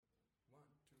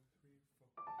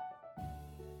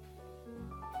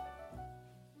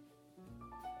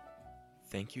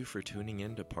Thank you for tuning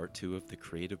in to part 2 of the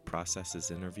Creative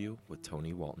Processes interview with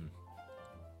Tony Walton.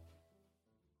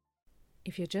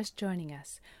 If you're just joining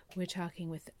us, we're talking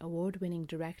with award-winning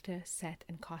director, set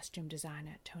and costume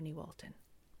designer Tony Walton.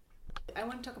 I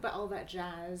want to talk about all that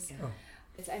jazz. Oh.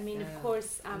 I mean, of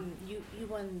course, you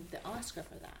won the Oscar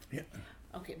for that. Yeah.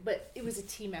 Okay, but it was a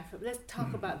team effort. Let's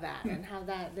talk about that and how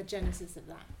the genesis of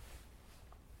that.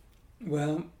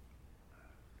 Well,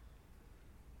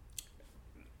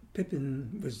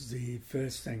 Pippin was the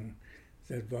first thing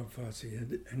that Bob Fosse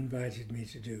had invited me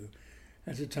to do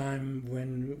at a time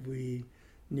when we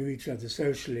knew each other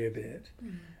socially a bit,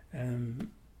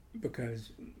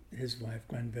 because his wife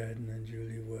Gwen Verdon and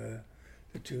Julie were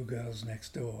the two girls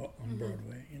next door on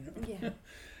Broadway, you know. Yeah.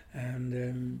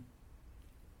 And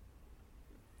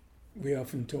we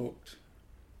often talked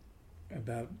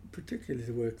about particularly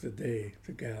the work that the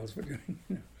gals were doing,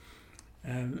 you know.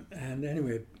 And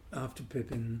anyway, after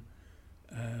Pippin,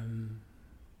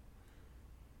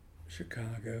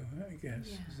 Chicago, I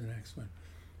guess, was the next one.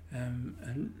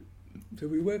 And so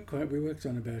we worked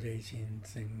on about 18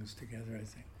 things together, I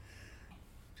think.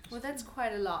 Well, that's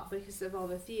quite a lot because of all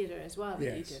the theatre as well that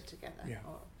you Yes. did together, Yeah.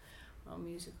 or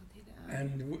musical theatre.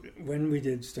 And when we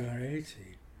did Star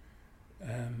 80,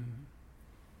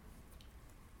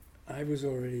 I was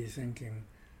already thinking,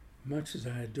 much as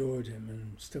I adored him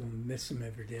and still miss him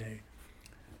every day,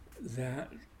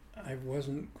 that I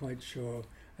wasn't quite sure.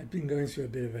 I'd been going through a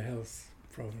bit of a health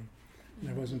problem, and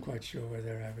I wasn't quite sure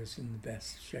whether I was in the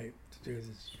best shape to do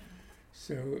this.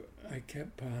 So I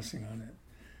kept passing on it,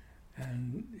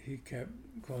 and he kept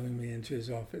calling me into his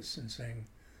office and saying,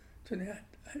 Tony, I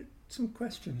had some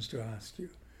questions to ask you.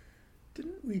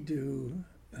 Didn't we do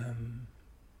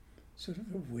sort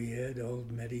of a weird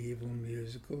old medieval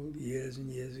musical years and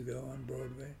years ago on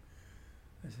Broadway?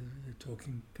 I said, you're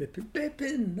talking Pippin.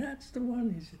 Pippin, that's the one,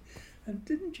 he said. And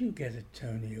didn't you get a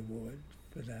Tony Award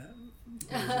for that?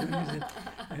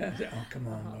 I said, oh, come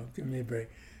on, Bob, give me a break.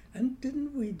 And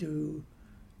didn't we do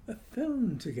a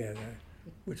film together,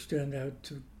 which turned out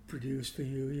to produce for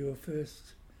you your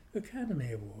first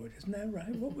Academy Award? Isn't that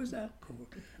right? What was that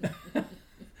called?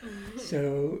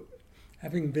 So,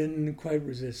 having been quite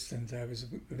resistant, I was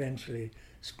eventually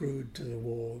screwed to the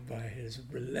wall by his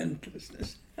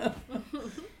relentlessness.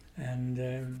 And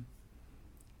there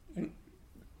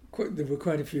were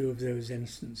quite a few of those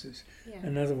instances. Yeah.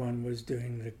 Another one was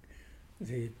doing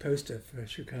the poster for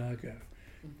Chicago,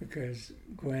 because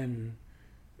Gwen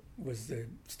was the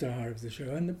star of the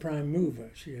show and the prime mover.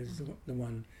 She is the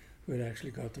one who had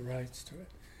actually got the rights to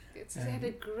it. It's had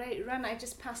a great run. I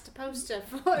just passed a poster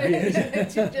for it.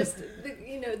 It's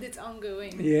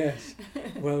ongoing. Yes.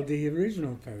 Well, the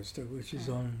original poster, which is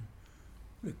on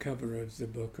the cover of the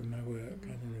book of my work, I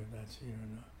don't know if that's here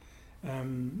or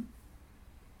not,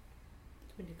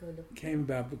 came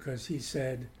about because he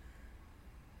said,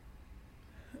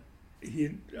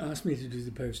 he asked me to do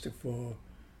the poster for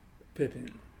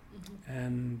Pippin,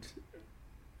 and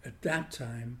at that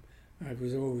time I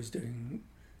was always doing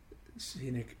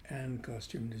scenic and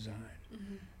costume design,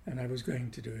 and I was going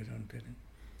to do it on Pippin.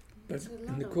 But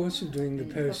in the course of doing the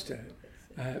poster,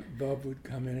 Bob would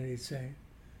come in and he'd say,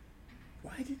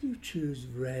 why did you choose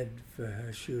red for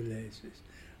her shoelaces?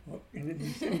 Well, in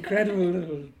these incredible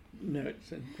little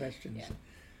notes and questions. Yeah.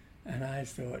 And I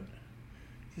thought,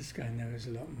 this guy knows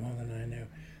a lot more than I know.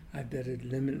 I better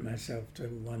limit myself to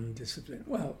one discipline.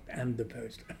 Well, and the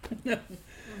poster.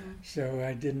 So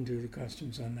I didn't do the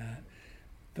costumes on that.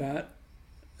 But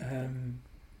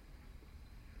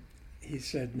he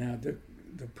said, now the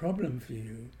problem for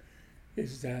you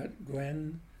is that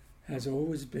Gwen has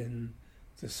always been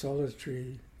the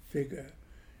solitary figure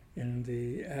in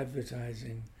the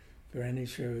advertising for any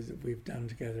show that we've done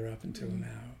together up until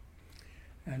now.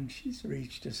 And she's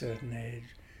reached a certain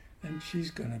age and she's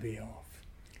going to be off.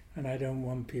 And I don't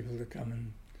want people to come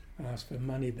and ask for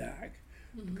money back,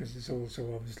 because it's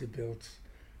also obviously built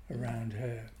around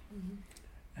her.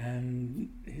 And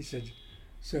he said,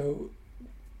 so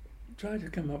try to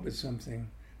come up with something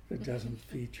that doesn't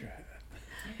feature her.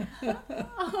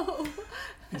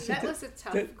 That was a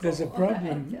tough call. There's a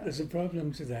problem. There's a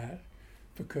problem to that,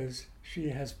 because she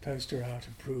has poster art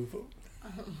approval.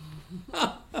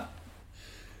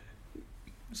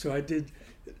 So I did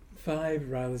 5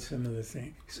 rather similar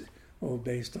things, all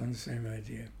based on the same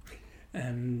idea,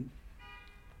 and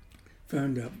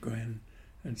phoned up Gwen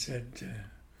and said,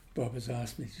 Bob has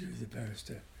asked me to do the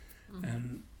poster,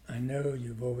 and I know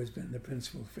you've always been the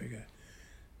principal figure,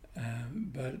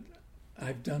 but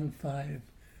I've done 5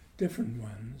 different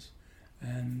ones,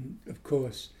 and of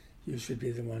course you should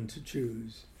be the one to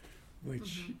choose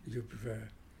which you prefer.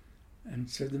 And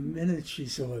so the minute she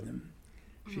saw them,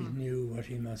 she knew what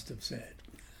he must have said.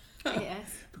 Yes.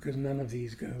 Because none of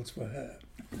these girls were her.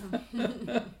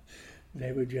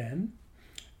 They were Jen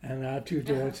and our two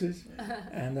daughters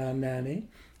and our nanny,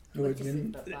 who had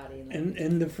been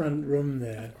in the front room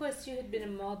there. Of course, you had been a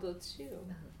model too.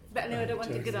 But no, I don't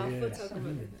want to get off. We'll talk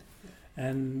about it.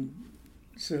 And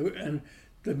so, and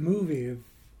the movie of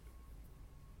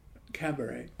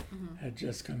Cabaret had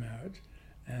just come out,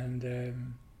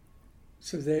 and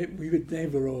so they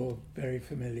were all very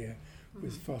familiar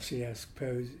with Fosse-esque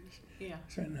poses. Yeah.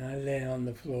 So I lay on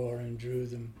the floor and drew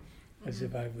them as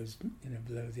if I was,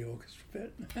 below the orchestra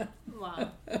pit.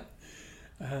 Wow.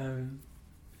 And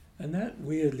that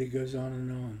weirdly goes on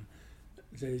and on.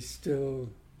 They still,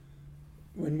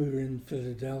 when we were in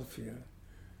Philadelphia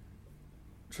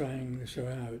trying the show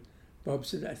out, Bob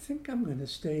said, I think I'm going to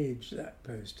stage that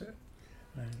poster.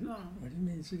 And I said, what do you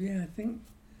mean? He said, yeah, I think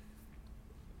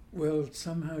we'll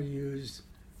somehow use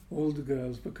all the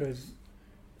girls, because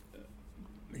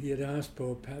he had asked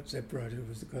poor Pat Zepprod, who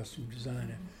was the costume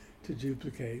designer, to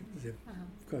duplicate the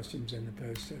costumes in the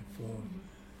poster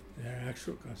for their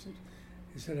actual costumes.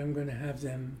 He said, I'm going to have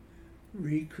them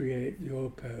recreate your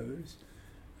pose.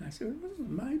 I said, it wasn't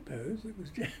my pose, it was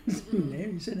Jen's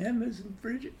name. He said, Emma's and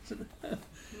Bridget's.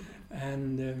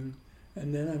 And then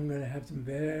I'm going to have them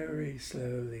very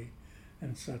slowly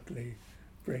and subtly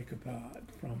break apart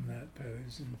from that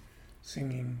pose and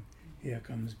singing Here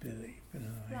Comes Billy.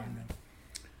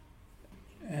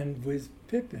 And with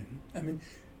Pippin, I mean,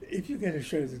 if you get a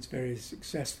show that's very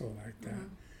successful like that,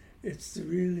 it's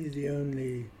really the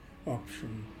only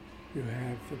option you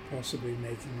have for possibly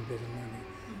making a bit of money,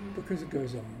 because it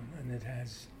goes on and it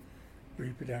has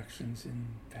reproductions in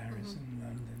Paris and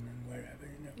London and wherever,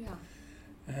 Yeah.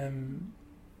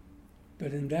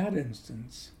 But in that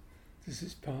instance, this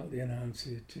is partly an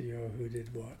answer to your who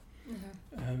did what.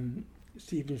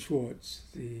 Stephen Schwartz,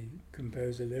 the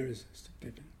composer lyricist of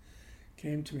Pippin,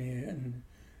 came to me, and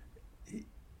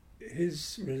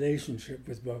his relationship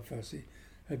with Bob Fosse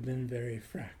had been very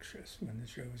fractious when the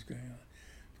show was going on,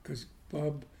 because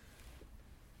Bob,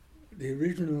 the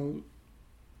original,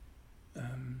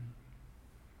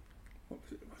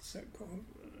 what's that called?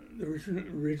 The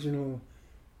original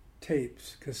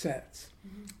tapes, cassettes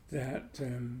that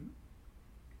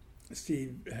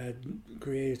Steve had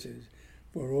created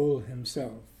were all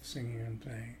himself singing and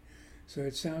playing. So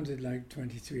it sounded like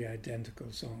 23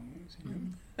 identical songs.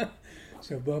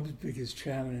 So Bob's biggest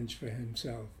challenge for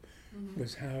himself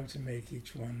was how to make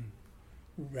each one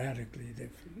radically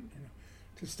different.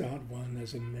 To start one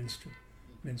as a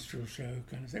minstrel show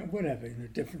kind of thing, whatever.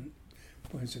 Different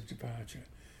points of departure.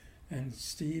 And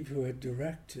Steve, who had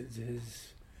directed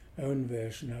his own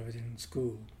version of it in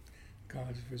school,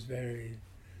 Cardiff, was very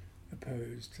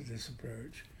opposed to this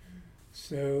approach.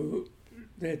 So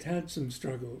they'd had some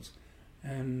struggles.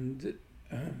 And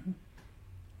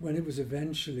when it was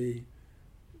eventually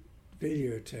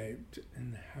videotaped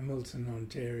in Hamilton,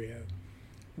 Ontario,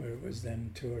 where it was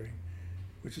then touring,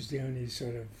 which is the only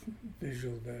sort of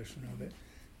visual version of it,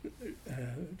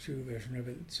 true version of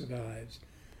it that survives,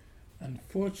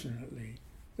 unfortunately,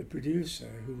 the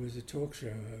producer, who was a talk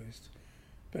show host,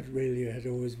 but really had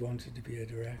always wanted to be a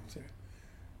director,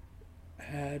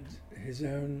 had his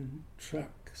own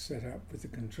truck set up with a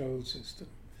control system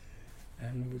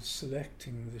and was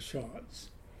selecting the shots.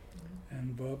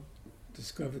 And Bob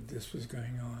discovered this was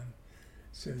going on,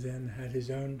 so then had his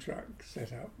own truck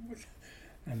set up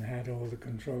and had all the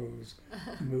controls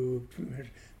moved from it.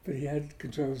 But he had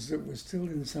controls that were still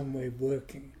in some way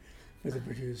working for the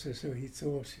producer, so he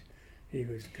thought he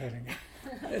was cutting it.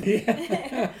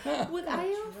 Well,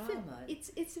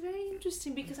 it's very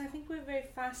interesting, because I think we're very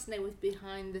fascinated with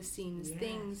behind the scenes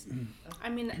things. I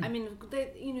mean,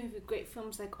 great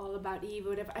films like All About Eve or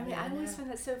whatever. I always find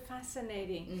that so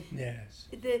fascinating. Yes.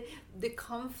 The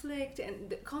conflict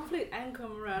and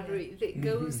camaraderie that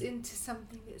goes into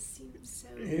something that seems so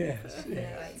perfect.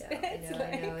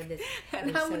 I know.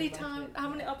 And how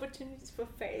many opportunities for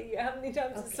failure? How many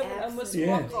times does someone almost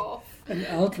walk off? And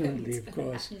ultimately, of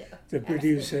course, the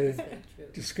producer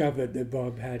discovered that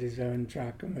Bob had his own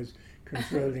truck and was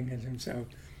controlling it himself.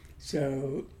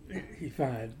 So he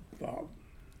fired Bob.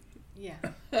 Yeah.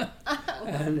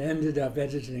 And ended up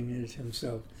editing it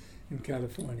himself in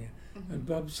California. And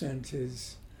Bob sent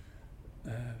his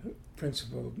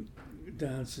principal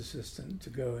dance assistant to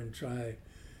go and try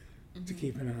to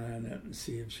keep an eye on it and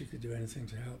see if she could do anything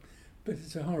to help. But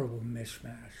it's a horrible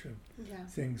mishmash of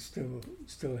things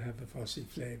still have a Fosse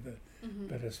flavour,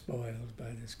 but are spoiled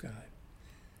by this guy.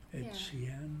 Ed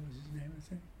Sheehan was his name, I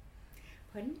think.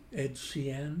 Pardon? Ed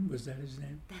Sheehan, was that his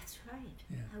name? That's right.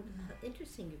 Yeah. How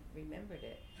interesting you remembered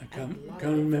it. I can't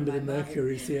remember the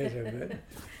Mercury Theatre,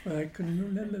 but I can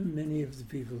remember many of the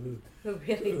people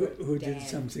who did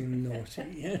something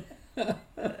naughty.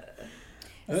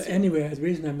 Anyway, the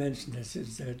reason I mention this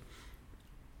is that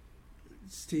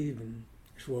Stephen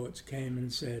Schwartz came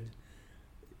and said,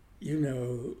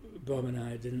 Bob and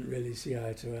I didn't really see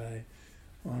eye to eye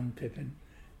on Pippin,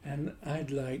 and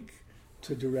I'd like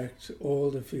to direct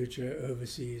all the future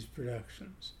overseas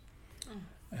productions.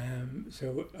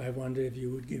 So I wonder if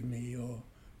you would give me your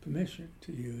permission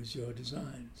to use your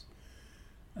designs.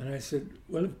 And I said,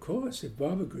 well, of course, if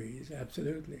Bob agrees,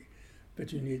 absolutely.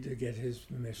 But you need to get his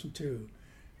permission too,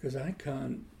 because I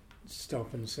can't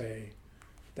stop and say,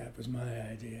 that was my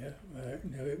idea.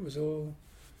 It was all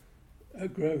a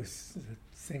growth,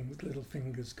 little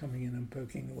fingers coming in and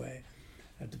poking away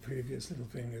at the previous little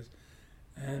fingers.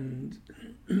 And,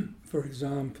 for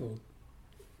example,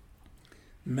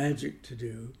 Magic to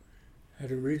Do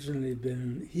had originally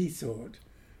been, he thought,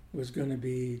 was going to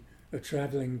be a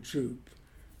travelling troupe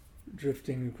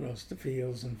drifting across the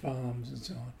fields and farms and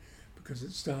so on, because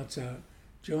it starts out,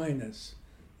 join us,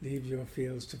 leave your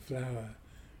fields to flower,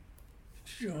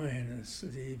 join us,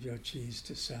 leave your cheese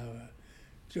to sour,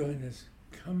 join us,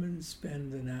 come and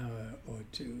spend an hour or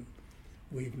two,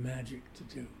 we've magic to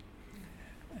do.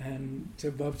 And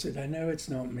so Bob said, I know it's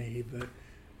not me, but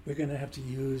we're going to have to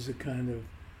use a kind of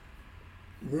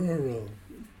rural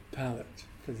palette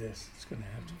for this. It's going to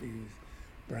have to be with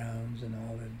browns and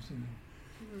olives and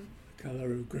the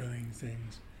colour of growing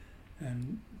things.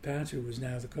 And Pat, who was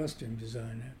now the costume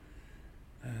designer,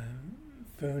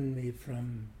 phoned me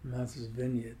from Martha's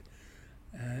Vineyard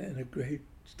in a great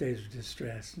state of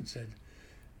distress and said,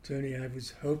 Tony, I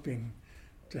was hoping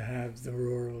to have the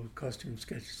rural costume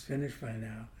sketches finished by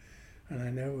now, and I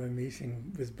know we're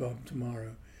meeting with Bob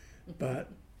tomorrow, but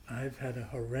I've had a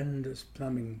horrendous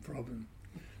plumbing problem,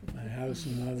 my house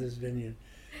in Martha's Vineyard,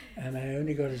 and I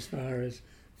only got as far as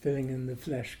filling in the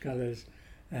flesh colours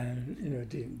and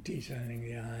detailing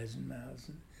the eyes and mouths,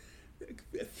 and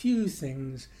a few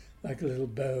things like a little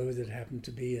bow that happened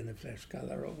to be in a flesh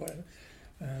colour or whatever.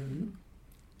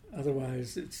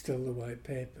 Otherwise, it's still the white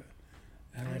paper.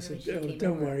 And I said,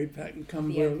 don't worry, Pat,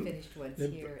 come,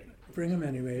 bring them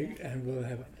anyway, and we'll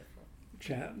have a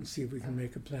chat and see if we can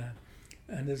make a plan.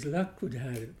 And as luck would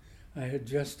have it, I had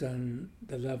just done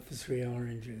The Love for Three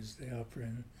Oranges, the opera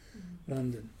in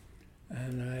London,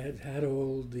 and I had had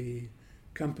all the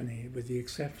company, with the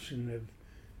exception of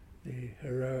the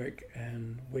heroic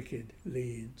and wicked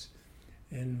leads,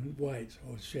 in white,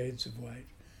 or shades of white,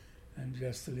 and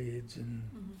just the leads in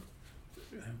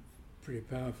pretty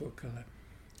powerful colour.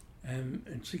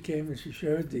 And she came and she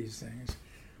showed these things,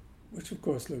 which of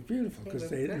course looked beautiful, because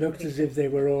they looked as if they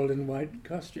were all in white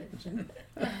costumes,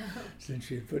 since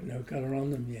she had put no colour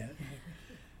on them yet.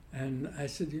 And I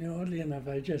said, oddly enough,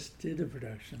 I just did a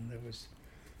production that was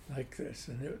like this,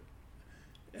 and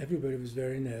everybody was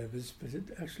very nervous, but it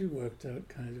actually worked out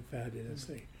kind of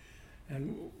fabulously.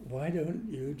 And why don't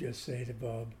you just say to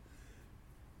Bob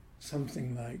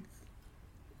something like,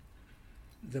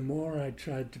 the more I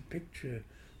tried to picture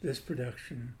this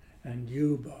production and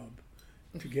you, Bob,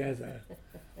 together,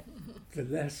 the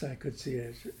less I could see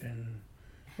it in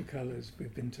the colours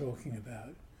we've been talking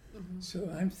about. So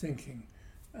I'm thinking,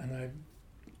 and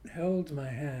I've held my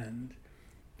hand,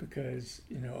 because,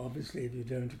 obviously if you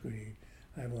don't agree,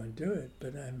 I won't do it,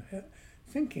 but I'm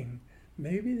thinking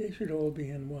maybe they should all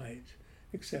be in white,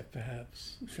 except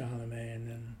perhaps Charlemagne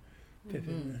and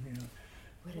Pippin and,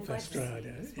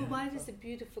 Fastrada. Well, white is a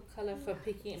beautiful colour for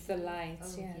picking up the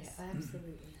lights, yes. Yeah,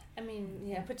 absolutely. I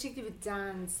mean, particularly with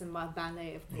dance and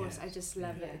ballet, of course, I just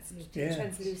love it. It's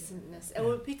translucentness.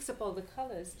 Oh, it picks up all the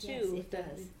colours too. Yes, it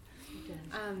does.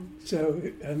 So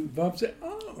Bob said,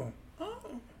 oh,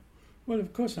 well,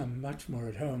 of course I'm much more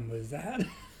at home with that.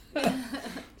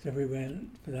 So we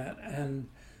went for that, and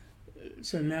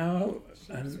so now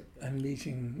I'm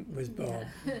meeting with Bob,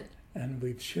 and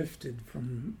we've shifted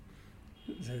from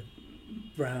the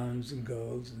browns and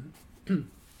golds, and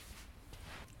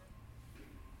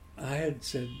I had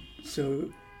said,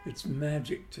 so it's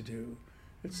magic to do,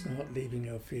 it's not leaving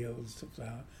your fields to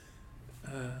flower.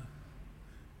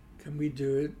 Can we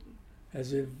do it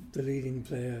as if the leading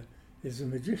player is a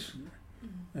magician,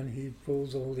 and he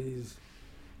pulls all these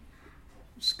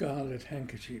scarlet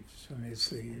handkerchiefs from his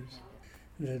sleeves,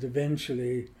 and that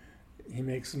eventually he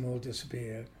makes them all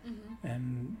disappear,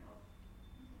 and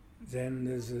then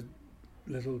there's a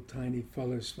little tiny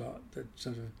follow spot that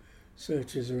sort of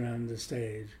searches around the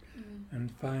stage and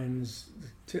finds the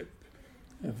tip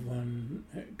of one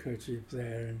kerchief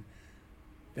there, and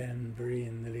Ben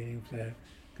Vereen, the leading player,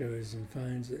 goes and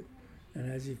finds it,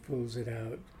 and as he pulls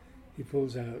out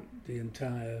the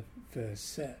entire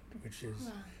first set, which is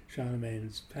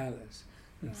Charlemagne's palace,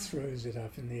 and throws it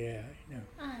up in the air,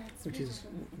 which beautiful.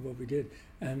 Is what we did.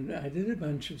 And I did a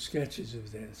bunch of sketches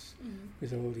of this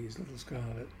with all these little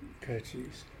scarlet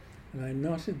kerchiefs, and I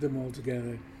knotted them all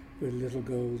together with little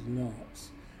gold knots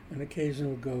and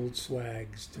occasional gold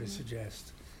swags to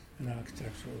suggest an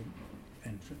architectural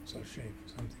entrance or shape or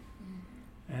something.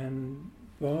 And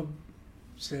Bob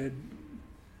said,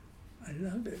 I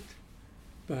love it,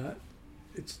 but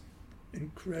it's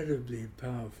incredibly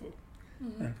powerful.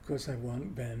 And of course I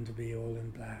want Ben to be all in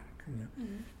black.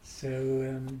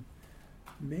 So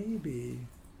maybe,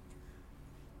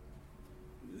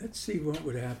 let's see what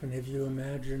would happen if you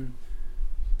imagine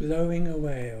blowing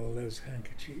away all those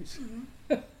handkerchiefs.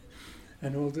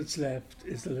 And all that's left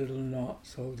is the little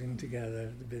knots holding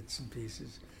together the bits and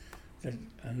pieces that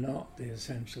are not the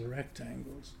essential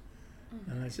rectangles.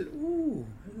 And I said, ooh,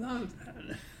 I love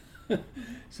that.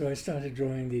 So I started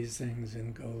drawing these things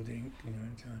in gold ink,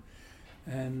 and so on.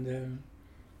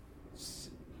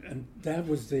 And that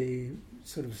was the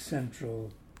sort of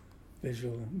central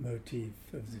visual motif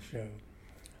of the show.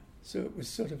 So it was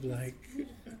sort of like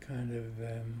a kind of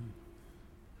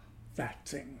that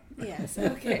thing. Yes,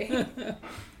 okay.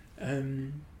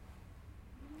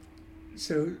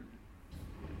 So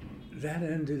that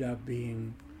ended up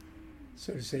being,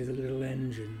 so to say, the little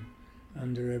engine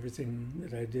under everything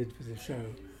that I did for the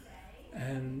show.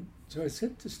 And so I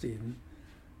said to Stephen,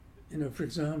 for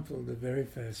example, the very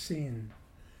first scene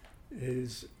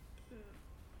is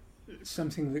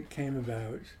something that came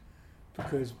about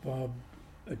because Bob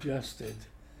adjusted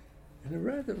in a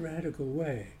rather radical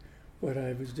way what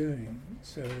I was doing.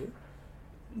 So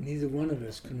neither one of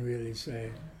us can really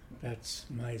say, that's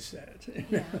my set.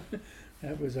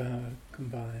 That was our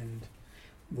combined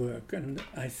work, and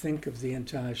I think of the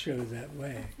entire show that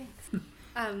way.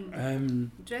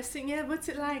 Dressing, what's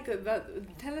it like?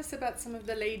 Tell us about some of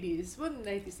the ladies,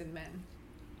 ladies and men.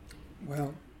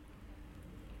 Well,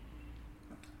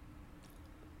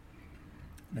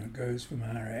 it goes from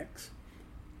our ex,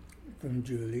 from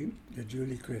Julie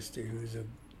Christie, who is a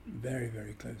very,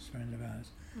 very close friend of ours,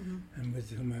 and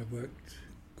with whom I worked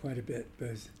quite a bit,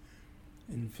 both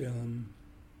in film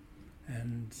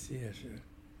and theatre.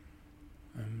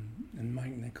 And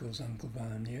Mike Nichols' Uncle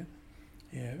Vanya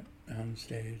here on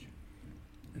stage,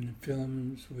 and the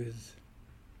films with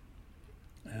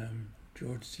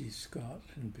George C. Scott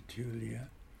and Petulia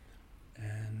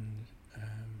and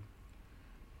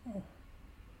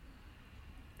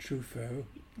Truffaut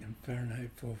and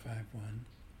Fahrenheit 451.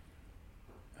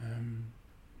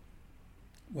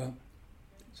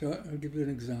 So I'll give you an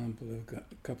example of a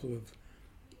couple of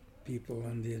people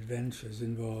and the adventures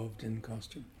involved in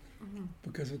costume.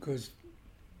 Because, of course,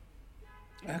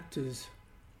 actors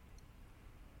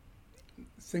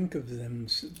think of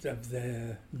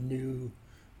their new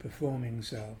performing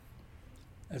self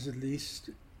as at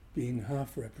least being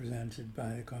half represented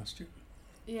by the costume.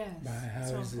 Yes. By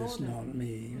how is this not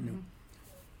me,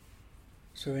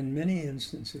 So in many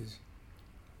instances,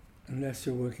 unless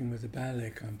you're working with a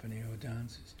ballet company or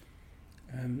dancers,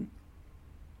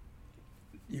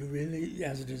 you really,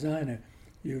 as a designer,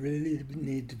 you really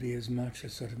need to be as much a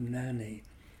sort of nanny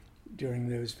during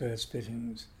those first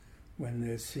fittings when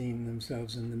they're seeing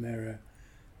themselves in the mirror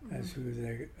as who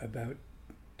they're about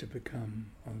to become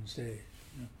on stage.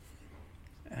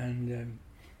 And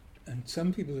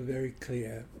some people are very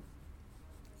clear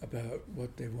about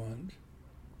what they want.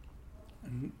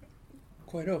 And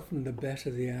quite often the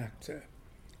better the actor,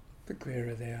 the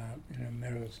clearer they are.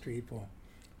 Meryl Streep or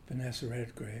Vanessa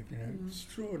Redgrave,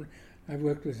 extraordinary. I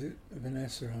worked with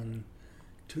Vanessa on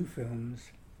 2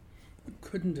 films. It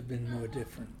couldn't have been more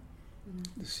different.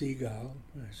 The Seagull,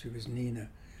 she was Nina,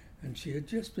 and she had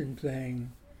just been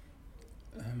playing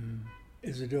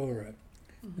Isadora,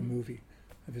 the movie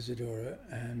of Isadora,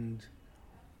 and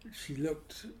she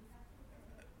looked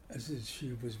as if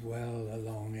she was well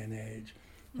along in age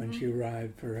when she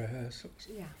arrived for rehearsals.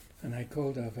 Yeah. And I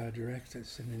called up our director,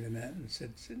 Sidney Lumet, and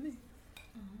said, Sidney,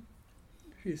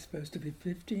 she's supposed to be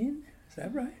 15? Is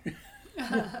that right?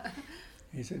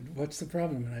 He said, what's the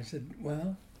problem? And I said,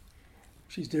 well,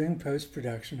 she's doing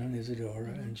post-production on Isadora,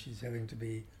 and she's having to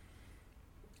be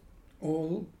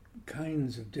all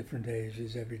kinds of different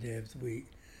ages every day of the week.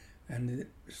 And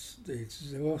the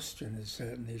exhaustion is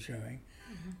certainly showing.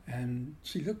 And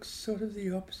she looks sort of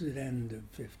the opposite end of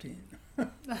 15.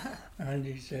 And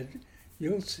he said,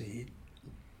 you'll see,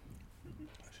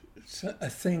 a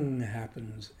thing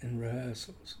happens in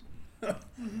rehearsals.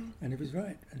 And he was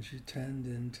right. And she turned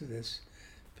into this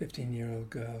 15-year-old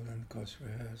girl in the course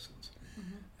rehearsals.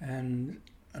 And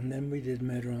then we did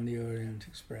Murder on the Orient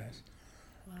Express.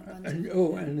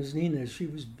 Wow, And as Nina, she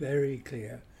was very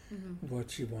clear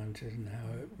what she wanted and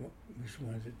what she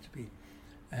wanted it to be.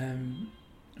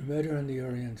 Murder on the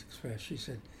Orient Express, she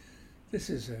said, this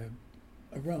is a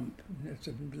rump. It's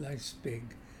a nice big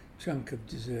chunk of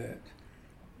dessert.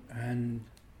 And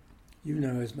you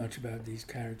know as much about these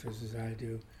characters as I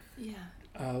do. Yeah.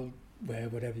 I'll wear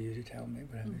whatever you tell me,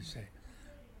 whatever you say.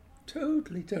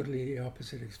 Totally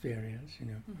opposite experience, you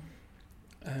know.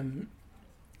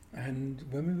 And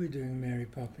when we were doing Mary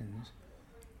Poppins,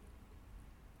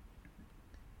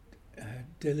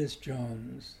 Dilys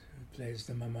Johns, who plays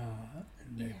the mama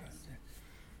in Mary Poppins,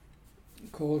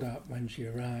 called up when she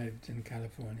arrived in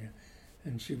California,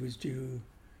 and she was due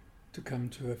to come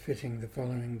to a fitting the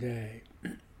following day.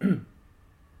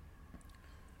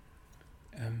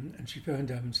 And she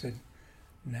phoned up and said,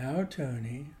 now,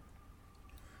 Tony,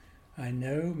 I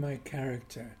know my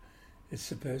character is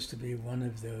supposed to be one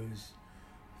of those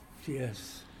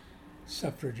fierce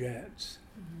suffragettes,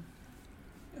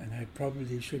 and I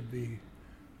probably should be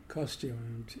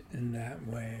costumed in that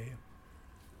way.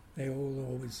 They all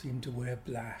always seem to wear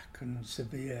black and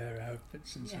severe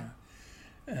outfits and so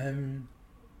on.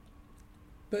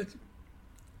 But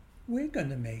we're going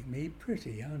to make me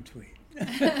pretty, aren't we?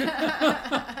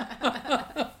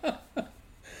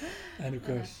 And of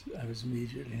course, I was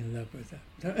immediately in love with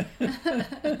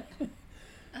that.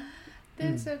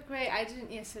 That's so great. I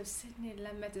didn't. So Sidney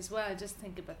Lumet as well. I just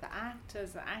think about the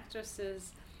actors, the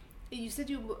actresses. You said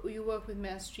you work with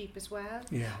Meryl Streep as well.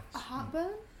 Yes. A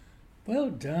heartburn. Well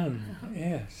done.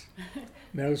 Yes.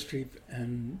 Meryl Streep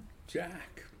and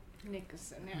Jack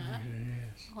Nicholson. Yeah.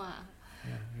 Yes. Wow.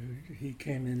 Yeah. He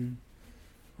came in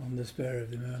on the spur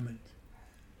of the moment.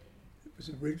 It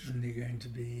was originally going to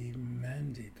be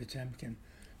Mandy Patinkin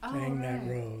playing that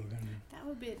role. And that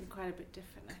would be quite a bit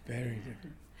different, I think. Very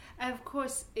different. And of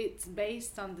course, it's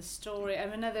based on the story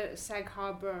of another Sag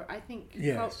Harbor. I think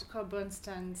Carl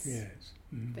Bernstein's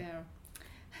there.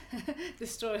 The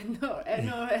story, Nora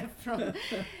Ephron.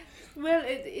 Well,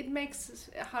 it makes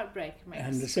heartbreak.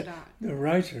 And the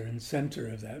writer and centre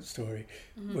of that story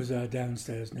was our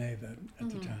downstairs neighbour at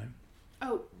the time.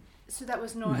 Oh, so that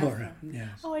was Nora Ephron.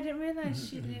 Yes. Oh, I didn't realise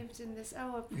she lived in this.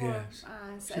 Oh, poor. Yes.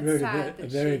 She wrote a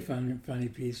very funny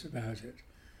piece about it,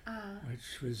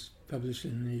 which was published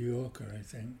in The New Yorker, I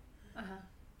think.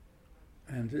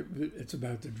 And it's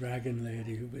about the dragon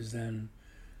lady who was then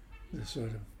the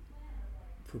sort of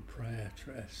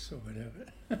proprietress or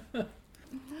whatever.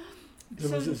 There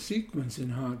was a sequence in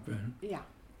Heartburn,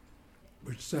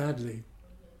 which sadly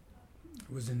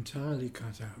was entirely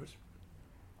cut out,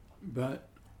 but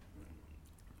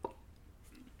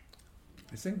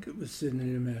I think it was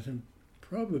Sidney Lumet and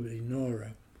probably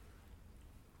Nora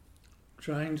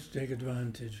trying to take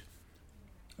advantage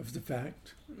of the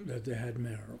fact that they had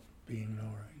Meryl being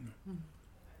Nora. You know.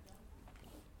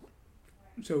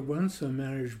 So once her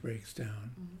marriage breaks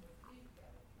down,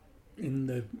 in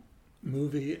the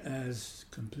movie as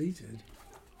completed,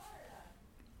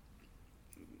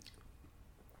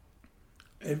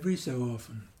 every so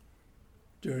often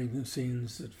during the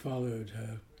scenes that followed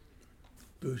her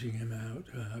booting him out,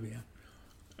 her hubby,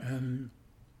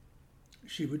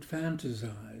 she would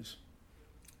fantasize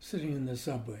sitting in the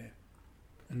subway,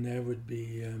 and there would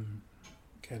be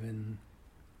Kevin.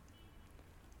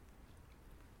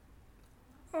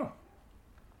 Oh,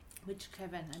 which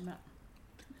Kevin? I'm not.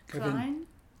 Kevin, Klein?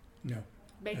 No.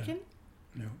 Bacon?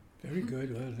 No. Very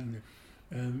good. Well done.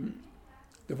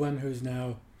 The one who's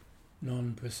now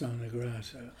non persona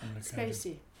grata on the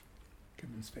Spacey.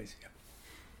 Kevin Spacey. Yeah.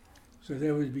 So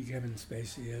there would be Kevin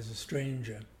Spacey as a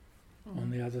stranger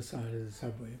on the other side of the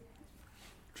subway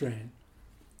train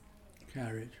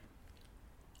carriage,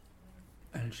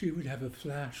 and she would have a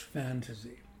flash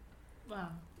fantasy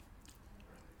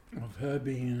of her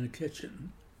being in a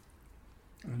kitchen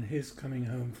and his coming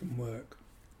home from work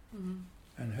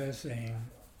and her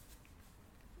saying,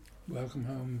 "Welcome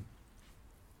home,"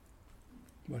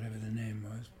 whatever the name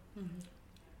was.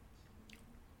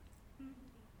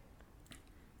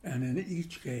 And in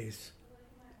each case,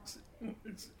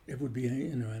 it would be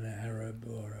an Arab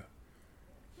or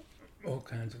all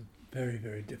kinds of very,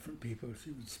 very different people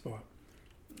she would spot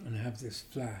and have this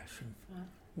flash of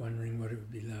wondering what it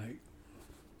would be like.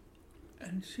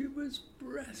 And she was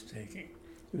breathtaking.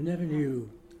 You never knew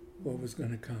what was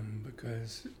going to come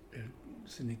because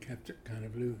Sidney kept it kind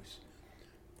of loose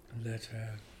and let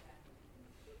her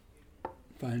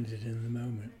find it in the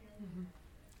moment.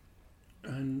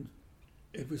 And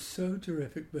it was so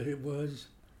terrific, but it was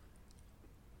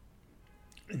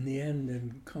in the end,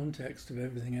 in context of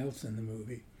everything else in the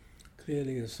movie,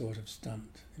 clearly a sort of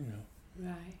stunt, you know.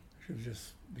 Right. Should have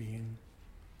just been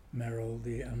Meryl,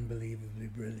 the unbelievably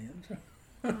brilliant,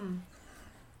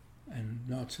 and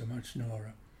not so much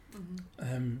Nora.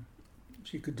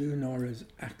 She could do Nora's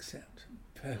accent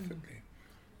perfectly.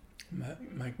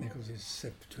 Mike Nichols is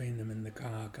sit between them in the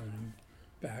car coming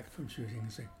back from shooting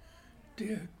and saying,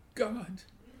 "Dear God,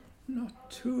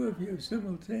 not two of you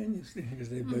simultaneously," because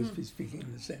they'd both be speaking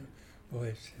in the same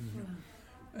voice.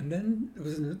 And then there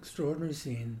was an extraordinary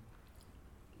scene.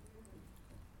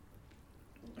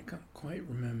 I can't quite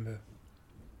remember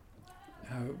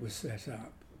how it was set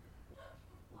up.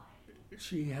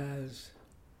 She has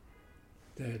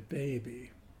their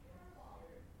baby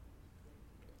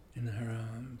in her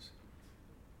arms,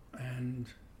 and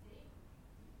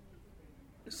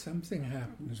something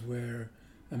happens where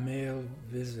a male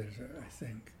visitor, I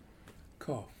think,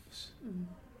 coughs,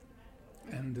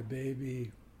 and the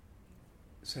baby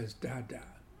says "Dada,"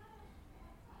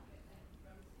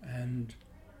 and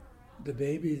the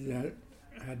baby that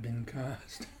had been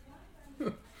cast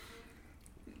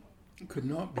could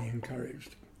not be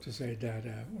encouraged to say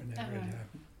 "Dada" whenever it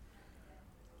happened.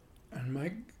 And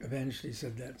Mike eventually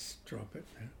said, "Let's drop it.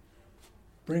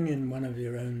 Bring in one of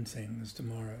your own things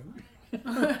tomorrow."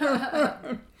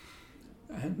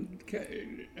 And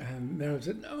Meryl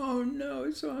said, "No,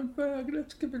 it's on Berg.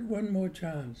 Let's give it one more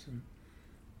chance." And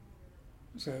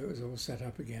so it was all set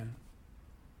up again.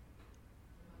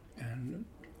 And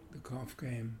the cough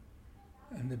came,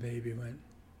 and the baby went,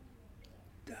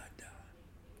 "Dada."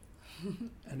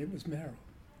 And it was Meryl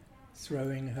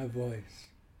throwing her voice.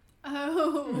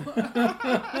 Oh.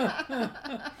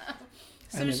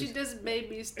 So she does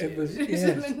babies too. It was, She's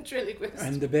yes. a ventriloquist.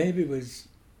 And the baby was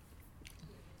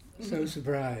so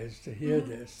surprised to hear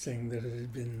this thing that it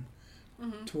had been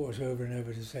taught over and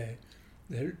over to say,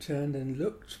 that it turned and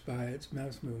looked by its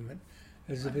mouth movement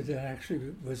as if it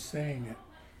actually was saying it.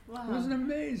 Wow. It was an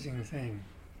amazing thing.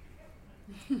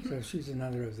 So she's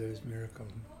another of those miracle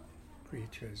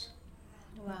creatures.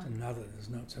 Wow. Another, there's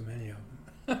not so many of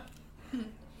them.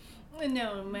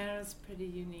 No, Meryl's pretty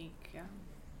unique. Yeah.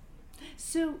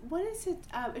 So, what is it?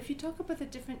 If you talk about the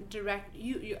different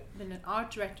you've been an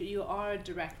art director. You are a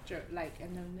director, like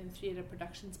in theatre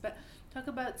productions. But talk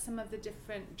about some of the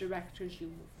different directors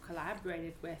you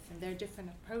collaborated with and their different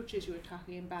approaches. You were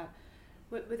talking about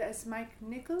with as Mike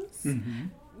Nichols,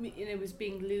 and it was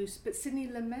being loose. But Sidney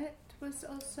Lumet was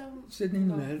also. Sidney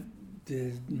Lumet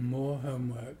did more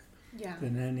homework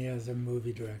than any other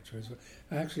movie director as well.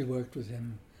 I actually worked with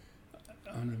him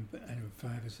on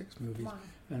 5 or 6 movies,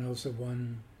 and also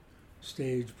one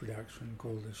stage production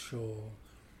called The Shore,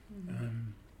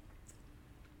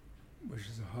 which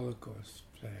is a Holocaust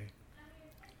play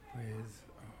with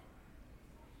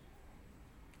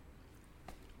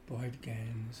Boyd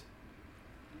Gaines,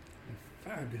 a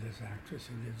fabulous actress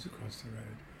who lives across the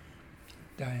road,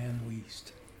 Diane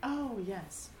Wiest. Oh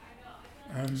yes,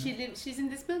 she's in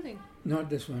this building. Not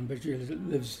this one, but she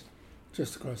lives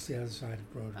just across the other side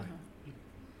of Broadway.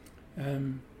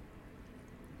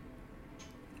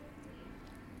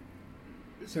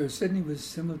 So Sidney was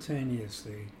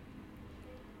simultaneously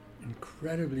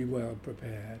incredibly well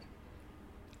prepared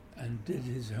and did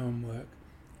his homework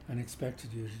and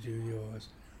expected you to do yours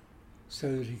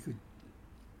so that he could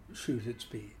shoot at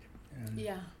speed and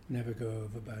never go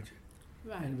over budget.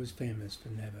 Right. And was famous for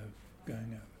never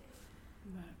going over.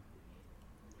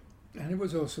 Right. And it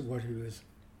was also what he was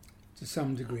to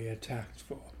some degree attacked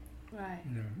for. Right.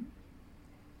 You know,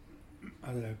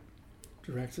 other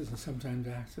directors and sometimes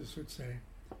actors would say,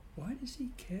 "Why does he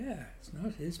care? It's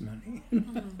not his money."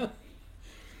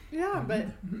 Yeah, but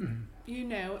you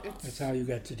know, that's how you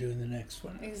get to do the next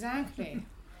one. Exactly.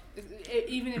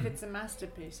 Even if it's a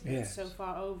masterpiece, it's so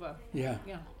far over. Yeah.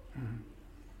 Yeah.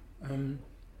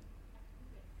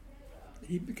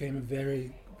 He became a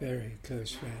very, very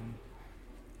close friend,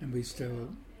 and we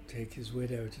still take his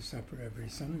widow to supper every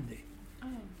Sunday.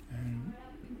 Oh. And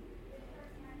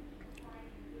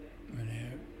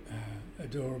they're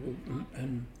adorable.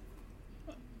 And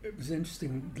it was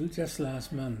interesting, just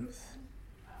last month,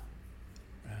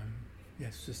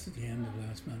 just at the end of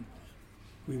last month,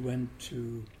 we went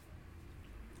to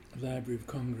the Library of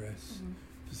Congress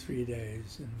for 3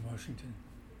 days in Washington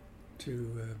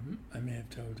to, I may have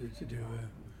told you, to do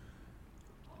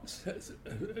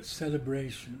a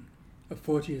celebration, a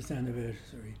 40th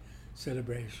anniversary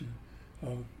celebration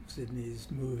of Sidney's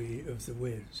movie of The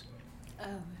Wiz.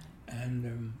 Oh.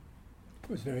 And it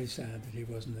was very sad that he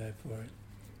wasn't there for it.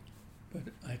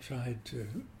 But I tried to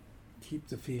keep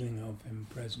the feeling of him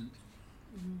present.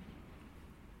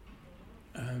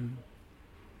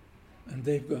 And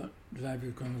they've got, the Library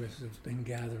of Congress has been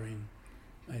gathering,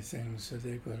 I think, so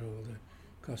they've got all the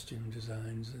costume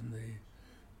designs and the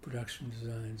production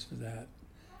designs for that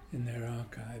in their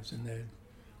archives, and they've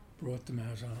brought them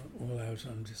out all out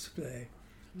on display.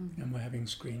 And we're having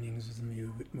screenings of the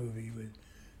movie with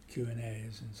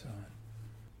Q&As and so on.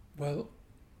 Well,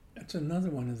 it's another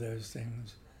one of those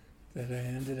things that I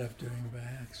ended up doing by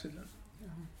accident,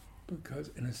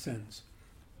 because, in a sense,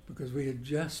 because we had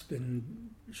just been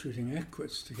shooting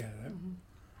Equus together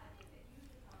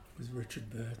with Richard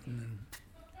Burton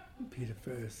and Peter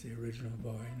Firth, the original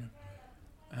boy,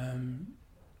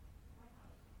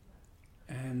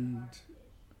 and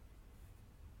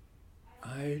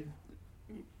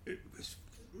it was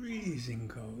freezing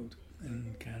cold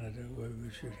in Canada where we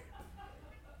were shooting.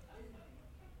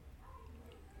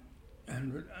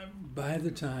 And by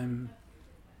the time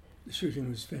the shooting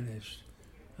was finished,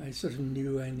 I sort of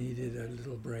knew I needed a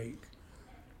little break.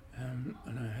 And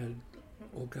I had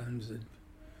all kinds of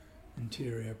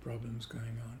interior problems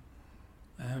going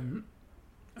on.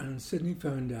 And Sydney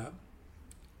phoned up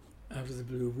out of the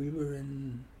blue. We were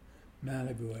in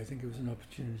Malibu. I think it was an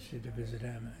opportunity to visit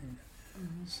Emma.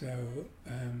 So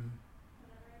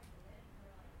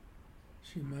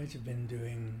she might have been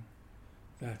doing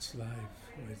That's Life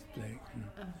with Blake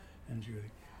and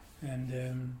Julie.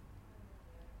 And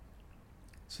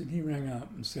Sydney rang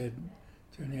up and said,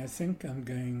 Tony, I think I'm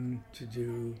going to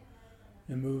do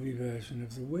the movie version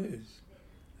of The Wiz.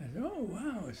 I said, oh,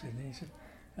 wow, Sydney. He said,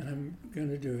 and I'm going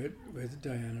to do it with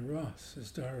Diana Ross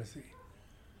as Dorothy.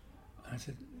 I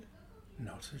said,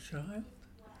 not a child?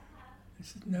 He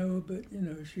said, no, but,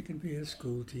 she can be a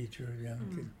school teacher, a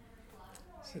young kid.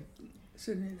 I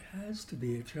said, it has to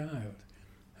be a child.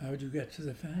 How would you get to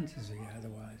the fantasy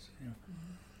otherwise?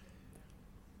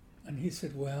 And he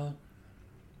said, well,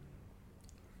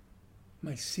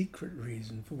 my secret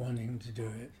reason for wanting to do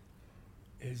it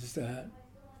is that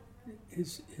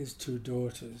his two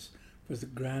daughters were the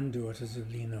granddaughters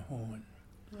of Lena Horne.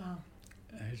 Wow.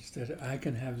 It's that I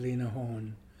can have Lena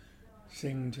Horne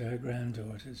sing to her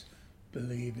granddaughters,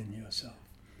 believe in yourself,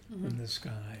 from the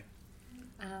sky.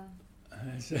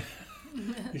 I said,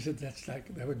 he said,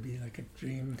 that would be like a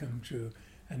dream come true,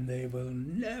 and they will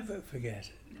never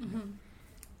forget it.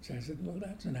 So I said, well,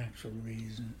 that's an actual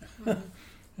reason.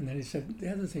 And then he said,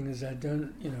 the other thing is I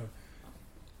don't,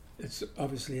 it's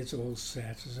obviously it's all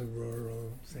set as a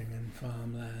rural thing in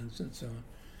farmlands and so on.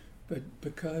 But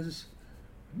because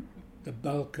the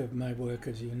bulk of my work,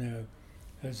 as you know,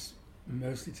 has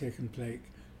mostly taken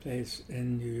place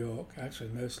in New York, actually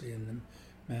mostly in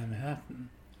Manhattan,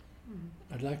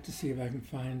 I'd like to see if I can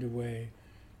find a way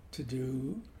to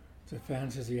do the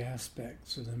fantasy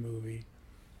aspects of the movie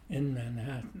in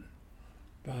Manhattan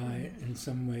by, in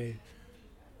some way,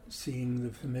 seeing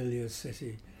the familiar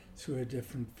city through a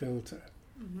different filter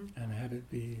and have it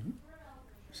be,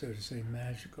 so to say,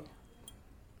 magical.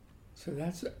 So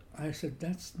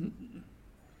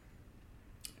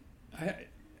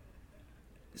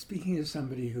speaking as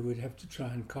somebody who would have to try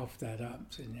and cough that up,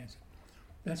 saying, yes,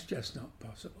 that's just not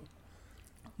possible.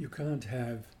 You can't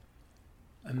have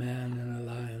a man in a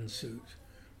lion suit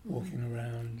walking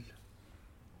around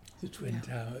the Twin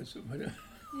Towers or whatever,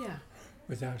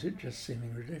 without it just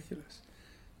seeming ridiculous.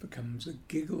 It becomes a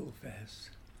giggle fest.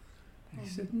 And he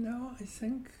said, no, I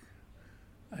think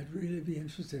I'd really be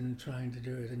interested in trying to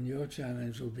do it, and your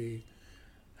challenge will be,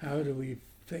 how do we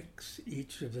fix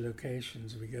each of the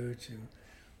locations we go to,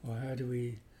 or how do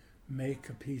we make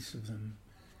a piece of them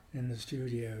in the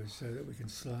studio so that we can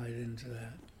slide into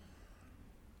that,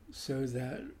 so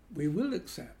that we will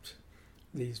accept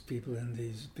these people in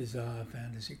these bizarre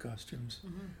fantasy costumes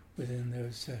within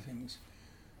those settings.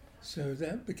 So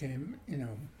that became,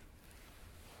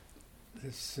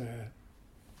 this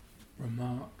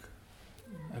remark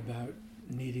about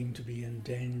needing to be in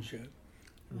danger.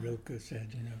 Rilke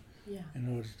said,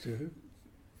 in order to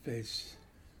face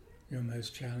your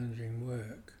most challenging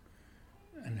work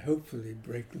and hopefully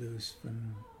break loose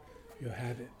from your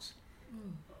habits,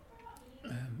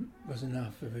 was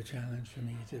enough of a challenge for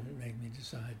me to make me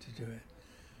decide to do it.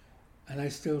 And I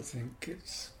still think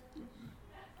it's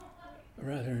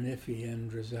rather an iffy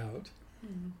end result,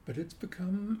 but it's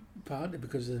become, partly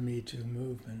because of the Me Too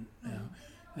movement now,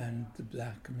 and the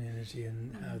black community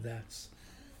and how that's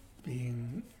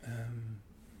being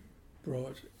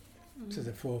brought to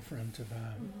the forefront of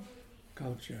our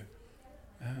culture.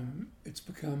 It's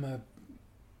become a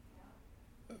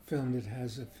film that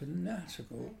has a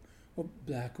fanatical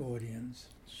black audience.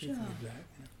 Sure. Black,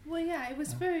 Well, yeah, it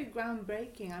was very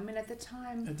groundbreaking. I mean, at the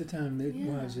time... At the time it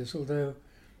was, yes, although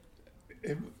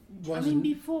it I wasn't... mean,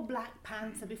 before Black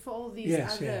Panther, before all these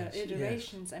Yes, other yes,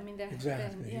 iterations, I mean, there have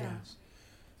Exactly, been, yeah. yes.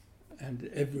 And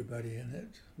everybody in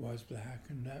it was black,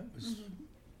 and that was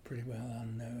pretty well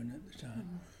unknown at the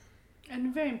time.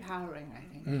 And very empowering, I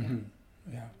think.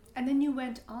 Yeah. And then you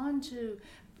went on to,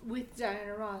 with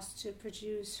Diana Ross, to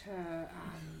produce her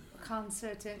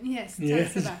concert. And yes, tell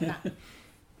us about that.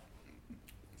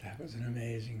 That was an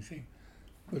amazing thing.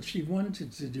 Well, she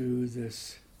wanted to do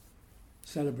this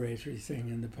celebratory thing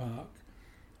in the park,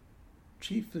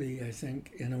 chiefly, I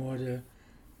think, in order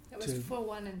That was for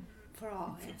one and for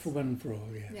all. Yes. for one and for all,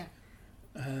 yes. Yeah.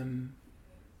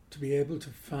 To be able to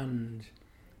fund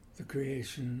the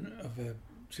creation of a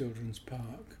children's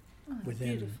park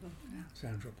within Beautiful. Yeah.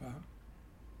 Central Park.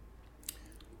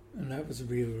 And that was a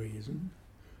real reason,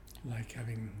 like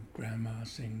having Grandma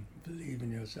sing Believe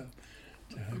in Yourself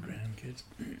to her grandkids.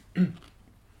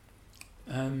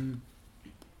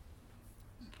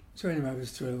 So anyway, I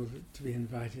was thrilled to be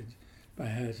invited by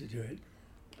her to do it.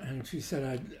 And she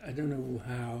said, I don't know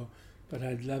how, but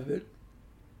I'd love it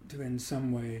to in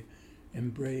some way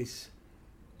embrace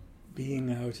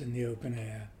being out in the open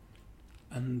air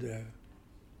under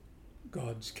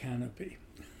God's canopy.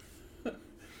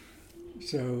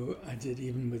 So I did,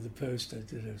 even with the poster,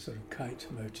 did a sort of kite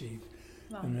motif,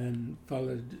 and then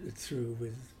followed it through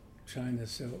with China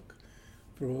silk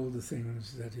for all the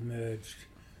things that emerged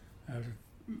out of,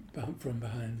 from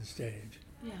behind the stage.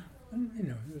 Yeah. And, you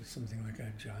know, it was something like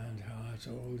a giant heart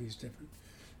or all these different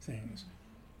things.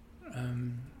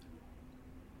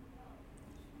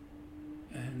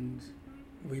 And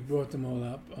we brought them all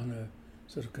up on a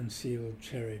sort of concealed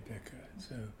cherry picker,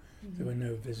 so there were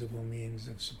no visible means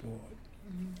of support.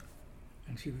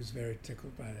 And she was very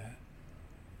tickled by that.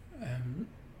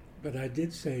 But I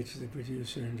did say to the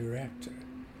producer and director,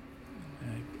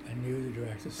 I knew the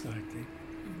director slightly,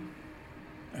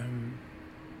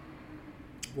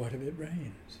 what if it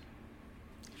rains?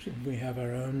 Shouldn't we have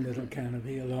our own little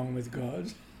canopy along with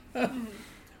God's? In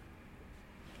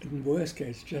worst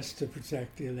case, just to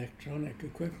protect the electronic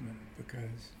equipment,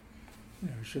 because, you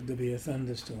know, should there be a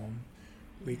thunderstorm,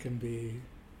 we can be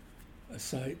a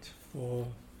sight for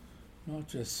not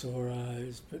just sore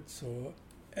eyes, but sore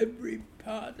every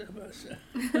part of us.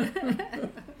 And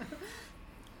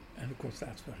of course,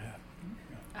 that's what happened. You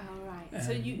know. Oh, right.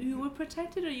 So you were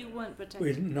protected, or you weren't protected?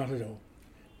 We didn't, not at all.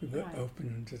 We were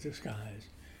open to the skies.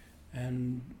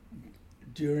 And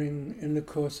in the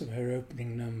course of her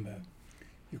opening number,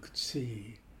 you could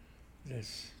see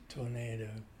this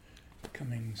tornado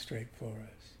coming straight for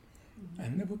us.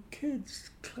 And there were kids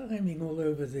climbing all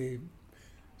over the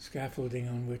scaffolding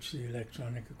on which the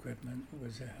electronic equipment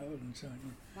was held and so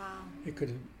on. Wow. It could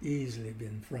have easily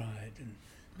been fried, and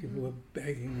people were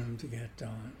begging them to get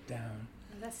down. And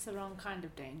that's the wrong kind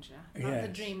of danger, not the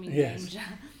dreaming yes. danger.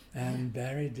 And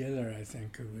Barry Diller, I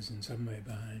think, who was in some way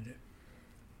behind it,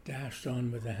 dashed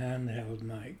on with a handheld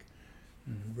mic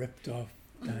and ripped off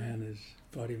Diana's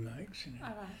body mics, you know.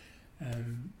 All right.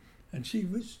 And she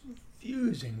was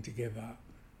refusing to give up.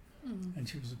 And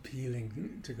she was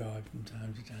appealing to God from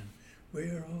time to time.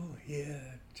 We're all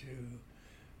here to,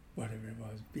 whatever it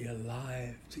was, be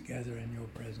alive together in your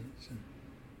presence. And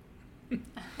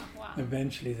Wow.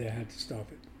 eventually they had to stop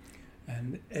it.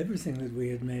 And everything that we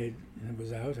had made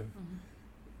was out of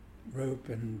rope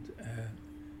and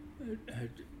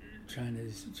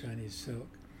Chinese silk.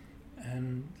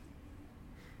 And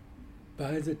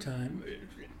by the time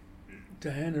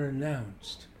Diana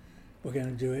announced, we're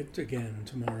going to do it again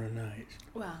tomorrow night,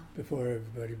 Wow. before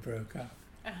everybody broke up.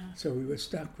 Uh-huh. So we were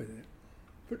stuck with it.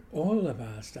 But all of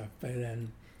our stuff by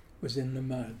then was in the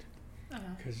mud,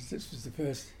 because this was the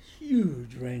first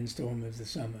huge rainstorm of the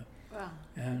summer. Wow.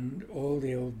 And all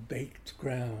the old baked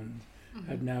ground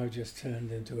had now just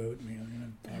turned into oatmeal, you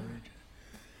know, porridge.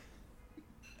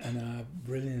 And our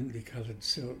brilliantly coloured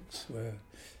silks were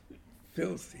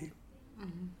filthy.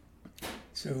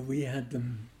 So we had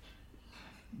them,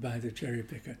 by the cherry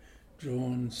picker,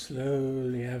 drawn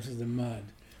slowly out of the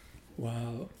mud,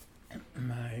 while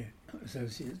my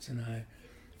associates and I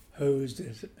hosed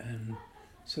it and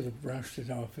sort of brushed it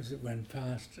off as it went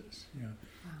past us, you know,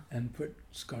 and put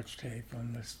Scotch tape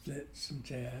on the splits and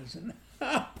tears, and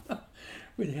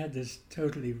we had this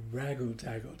totally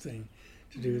raggle-taggle thing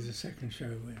to do the second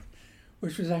show with,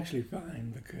 which was actually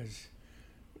fine, because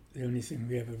the only thing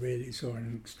we ever really saw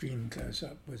in extreme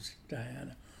close-up was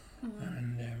Diana.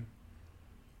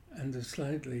 And the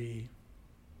slightly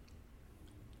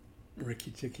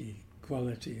ricky-ticky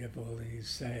quality of all these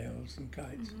sails and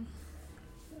kites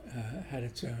had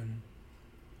its own,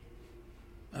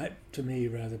 to me,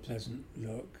 rather pleasant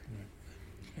look.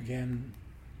 Again,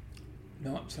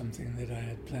 not something that I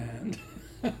had planned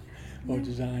or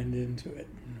designed into it.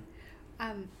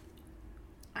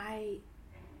 I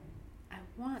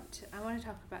want to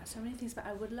talk about so many things, but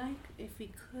I would like, if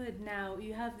we could now,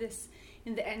 you have this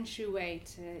in the entryway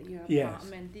to your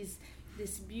apartment,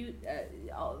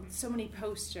 so many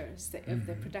posters of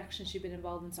the productions you've been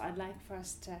involved in, so I'd like for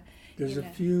us to... There's a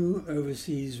few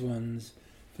overseas ones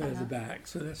further back,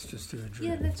 so let's just do a drill.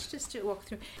 Yeah, let's just do a walk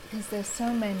through. Because there's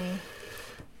so many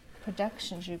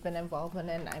productions you've been involved in,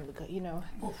 and I'm,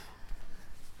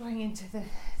 going into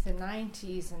the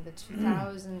 90s and the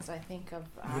 2000s, I think of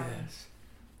yes.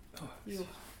 your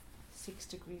 6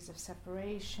 Degrees of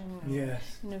Separation.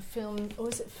 Yes. Film, or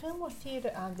was it film or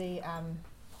theatre? The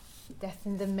Death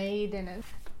in the Maiden,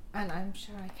 and I'm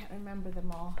sure I can't remember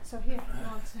them all. So here,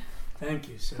 thank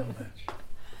you so much.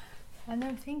 And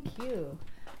then thank you.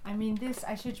 I mean,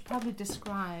 I should probably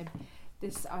describe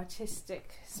this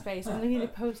artistic space. I'm looking at the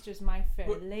posters, My Fair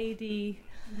Lady.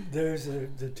 Those are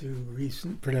the 2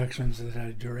 recent productions that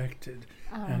I directed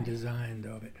and designed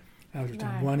of it. I've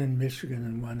done one in Michigan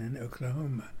and one in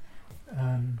Oklahoma.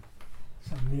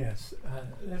 Yes,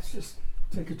 let's just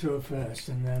take a tour first,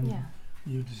 and then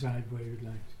you decide where you'd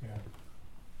like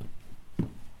to go.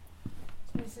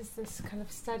 So this is kind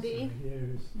of study. So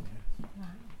here's,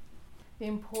 the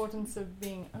importance of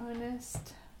being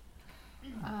earnest.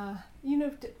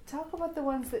 Talk about the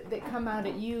ones that come out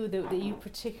at you that you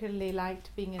particularly liked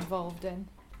being involved in.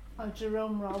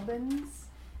 Jerome Robbins.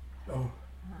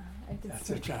 That's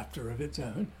a chapter of its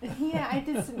own. Yeah, I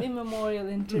did some immemorial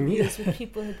interviews with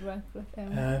people who'd worked with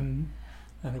him.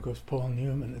 And of course Paul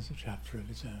Newman is a chapter of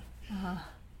its own.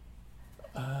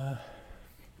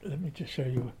 Let me just show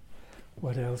you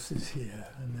what else is here,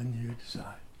 and then you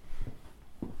decide.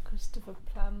 Christopher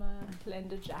Plummer,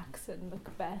 Glenda Jackson,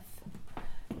 Macbeth.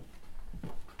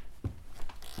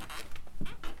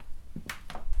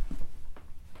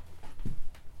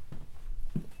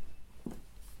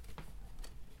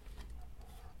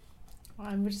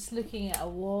 I'm just looking at a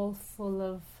wall full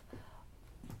of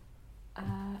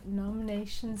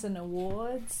nominations and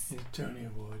awards. Tony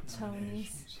Award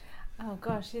nominations. Oh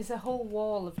gosh, there's a whole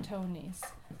wall of Tonys.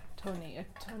 Tony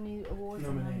Awards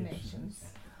and nominations.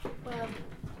 Well,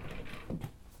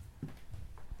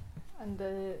 and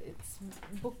it's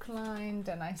book-lined,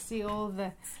 and I see all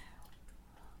the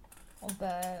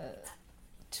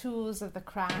tools of the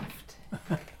craft.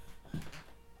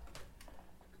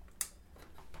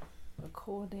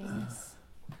 Recordings.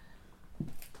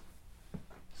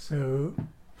 So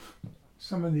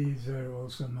some of these are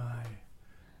also my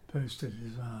poster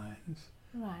designs.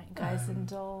 Right, Guys and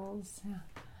Dolls. Yeah.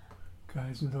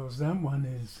 Guys and Dolls. That one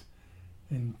is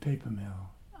in paper mill.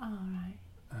 Oh, right.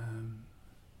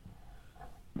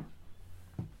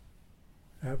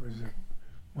 That was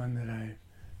one that I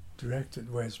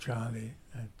directed. Where's Charlie?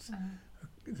 That's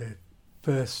the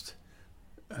first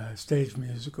stage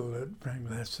musical that Frank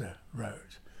Lesser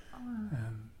wrote.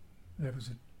 That was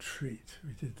a treat.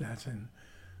 We did that in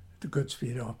the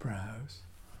Goodspeed Opera House.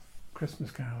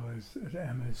 Christmas Carol is at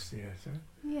Emma's Theatre.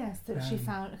 Yes, that she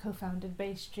co-founded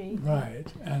Bay Street.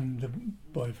 Right, and The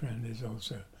Boyfriend is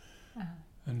also,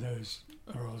 and those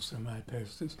are also my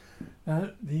posters.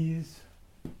 Now these,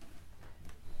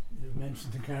 you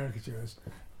mentioned the caricatures.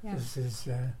 Yeah. This is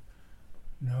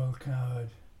Noel Coward,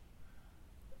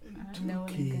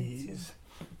 Twiggies.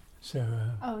 So.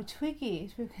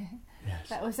 Twiggy.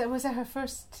 Yes. Was that her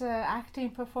first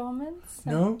acting performance?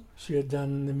 No, she had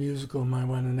done the musical My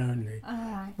One and Only,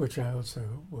 right. which I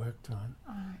also worked on.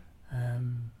 Right.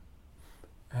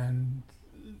 And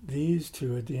these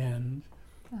 2 at the end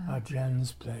are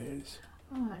Jen's plays.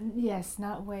 Yes,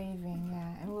 Not Waving.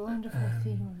 Yeah, a wonderful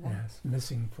theme of that. Yes,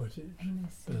 Missing Footage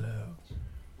below.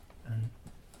 And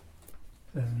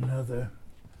there's another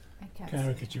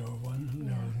caricature one,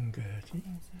 Noel and Gertie.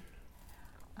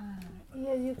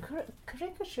 Your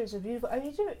caricatures are beautiful. Are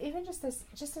you even just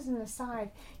as an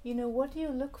aside? What do you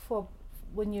look for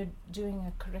when you're doing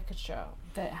a caricature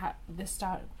that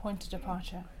the point of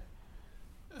departure?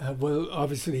 Well,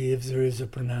 obviously, if there is a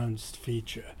pronounced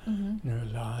feature, a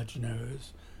large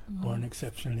nose or an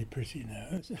exceptionally pretty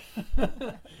nose,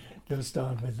 you'll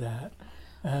start with that.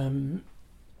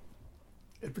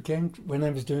 It became, when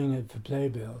I was doing it for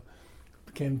Playbill, it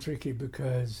became tricky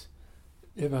because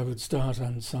if I would start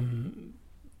on some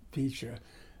feature,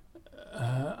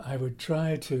 I would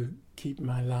try to keep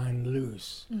my line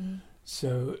loose.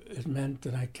 So it meant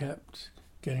that I kept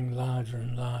getting larger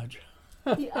and larger.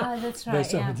 That's right.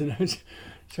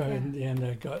 So in the end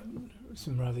I got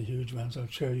some rather huge ones. I'll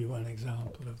show you one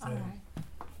example of those.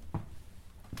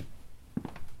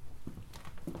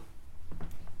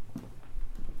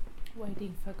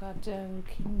 Waiting for Godot,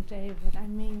 King David. I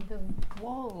mean, the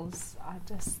walls are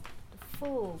just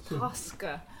full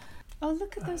Tosca. Oh,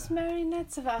 look at those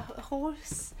marionettes of a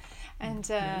horse and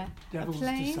a Devil's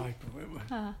plane.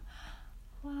 Disciple.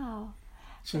 Wow.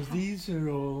 So these are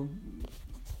all,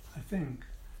 I think,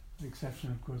 with the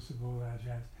exception, of course, of all that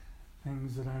jazz,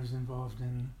 things that I was involved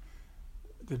in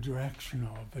the direction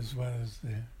of as well as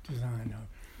the design of.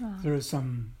 Wow. There are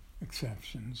some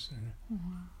exceptions.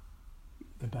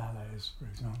 The ballets, for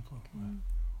example.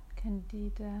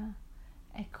 Candida,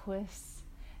 Equus.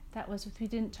 That was with, we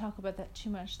didn't talk about that too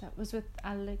much. That was with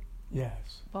Alec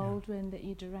Baldwin that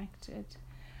you directed.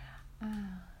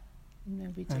 And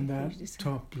that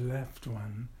top left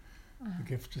one, The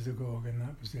Gift of the Gorgon,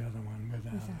 that was the other one with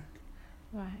Alec.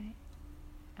 Right.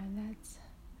 And that's,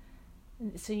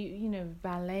 so you know,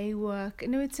 ballet work.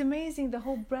 No, it's amazing. The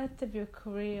whole breadth of your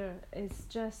career is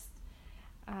just,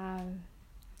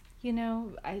 you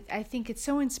know, I think it's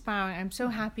so inspiring. I'm so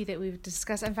happy that we've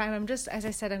discussed. In fact, I'm just, as I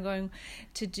said, I'm going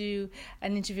to do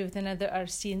an interview with another of our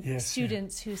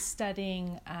students who's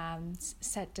studying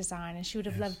set design, and she would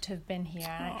have loved to have been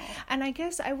here. And I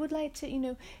guess I would like to,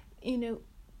 you know,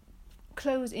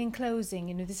 closing,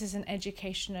 you know, this is an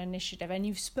educational initiative, and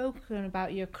you've spoken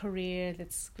about your career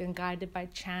that's been guided by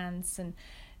chance and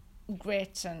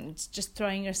grit and just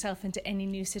throwing yourself into any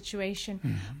new situation.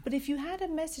 But if you had a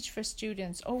message for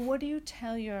students, or what do you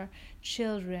tell your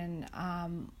children,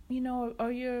 you know,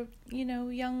 or your, you know,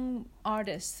 young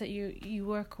artists that you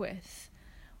work with,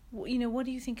 you know, what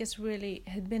do you think has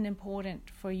been important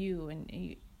for you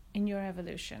in your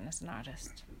evolution as an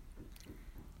artist?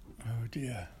 Oh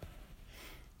dear.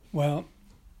 Well,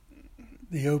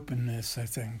 the openness, I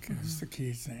think, is the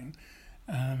key thing.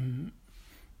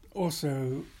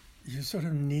 Also, you sort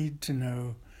of need to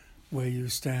know where you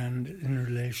stand in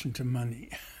relation to money.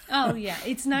 Oh, yeah.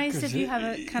 It's nice if you have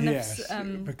a kind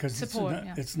of because support.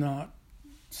 It's not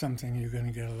something you're going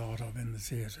to get a lot of in the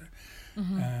theatre.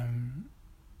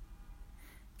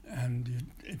 And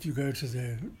if you go to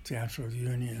the theatrical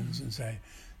unions and say,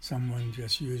 someone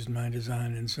just used my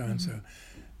design and so-and-so,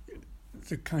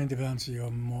 the kind of answer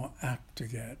you're more apt to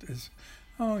get is,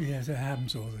 oh yes, it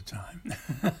happens all the time.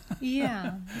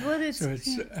 Yeah, well,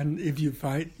 and if you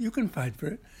fight, you can fight for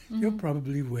it. You'll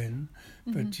probably win,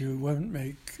 but you won't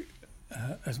make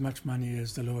as much money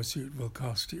as the lawsuit will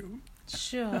cost you.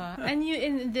 Sure, and you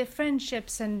in the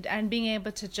friendships and being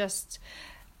able to just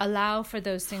allow for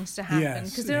those things to happen,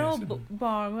 because they're all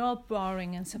we're all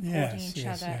borrowing and supporting each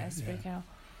other as we go.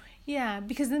 Yeah,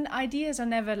 because then ideas are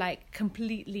never like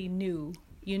completely new.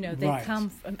 You know, they come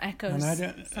from echoes.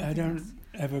 And I don't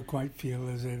ever quite feel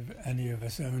as if any of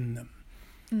us own them.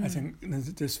 I think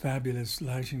this fabulous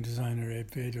lighting designer, Abe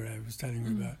Vader, I was telling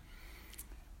you about,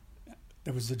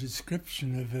 there was a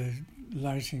description of a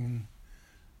lighting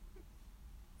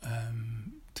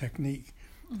technique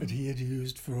that he had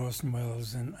used for Orson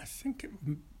Welles, and I think it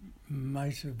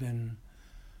might have been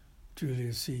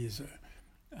Julius Caesar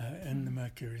in the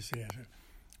Mercury Theatre,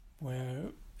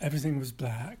 where everything was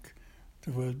black.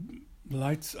 There were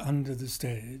lights under the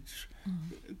stage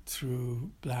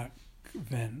through black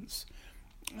vents,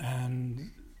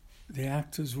 and the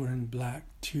actors were in black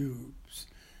tubes,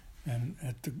 and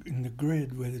in the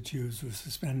grid where the tubes were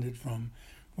suspended from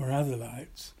were other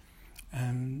lights,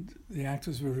 and the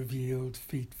actors were revealed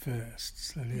feet first,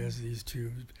 slowly as these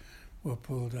tubes were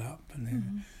pulled up.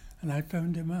 And I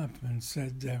phoned him up and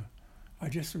said, I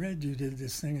just read you did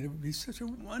this thing, and it would be such a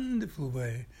wonderful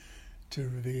way to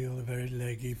reveal a very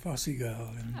leggy Fosse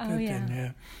girl in Pippin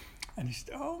here. And he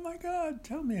said, oh my God,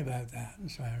 tell me about that. And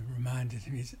so I reminded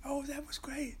him. He said, oh, that was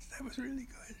great. That was really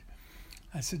good.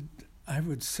 I said, I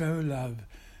would so love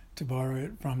to borrow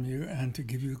it from you and to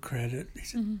give you credit. He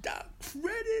said,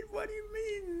 credit? What do you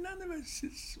mean? None of us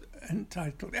is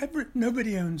entitled.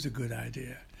 Nobody owns a good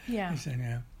idea. Yeah. He said,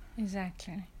 yeah.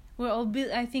 Exactly. We're all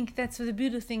I think that's the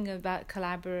beautiful thing about the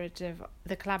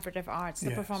collaborative arts, the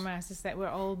performing arts, is that we're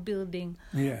all building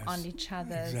on each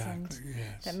other's, and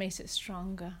that makes it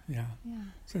stronger. Yeah.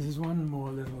 So there's one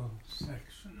more little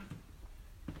section,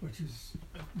 which is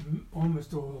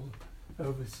almost all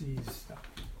overseas stuff.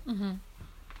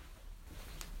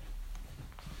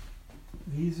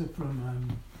 These are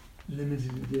from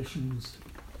limited editions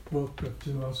book of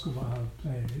two Oscar Wilde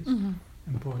plays.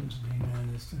 Important to be in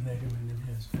earnest and later when the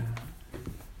years found.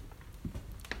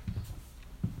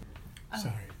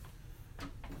 Sorry.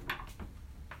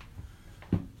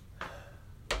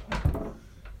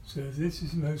 So this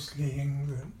is mostly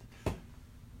England.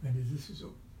 Maybe this is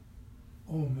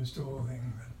almost all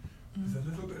England. There's a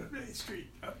little bit of Bay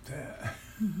Street up there.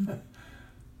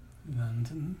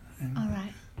 London. All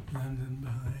right. London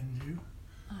behind you.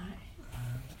 All right.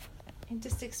 And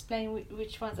just explain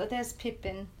which ones. Oh, there's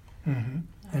Pippin. In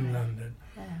right. London.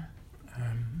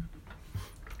 Yeah.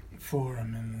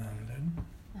 Forum in London.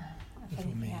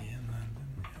 Little Me yeah. in London.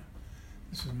 Yeah.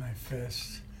 This was my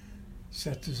first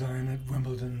set design at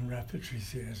Wimbledon Repertory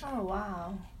Theatre. Oh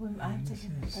wow! I have to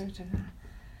get a photo of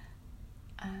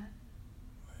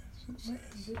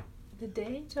that. The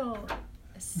date or?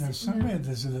 No, somewhere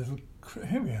there's a little.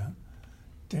 Here we are.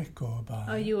 Decor by.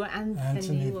 Oh, you were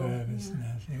Anthony Walton, Purvis and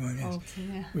Anthony. Well, yes,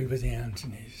 Walton, yeah. we were the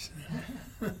Anthonys.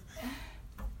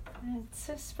 It's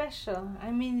so special.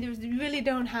 I mean, you really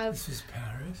don't have. This is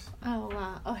Paris. Oh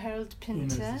wow! Oh, Harold You know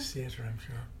Pinter. this theatre, I'm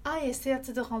sure. Ah yes,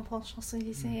 Théâtre de Rempont,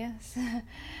 Champs-Élysées. Yes.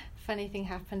 Funny thing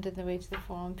happened on the way to the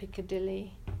Forum,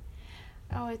 Piccadilly.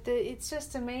 Oh, it's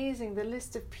just amazing, the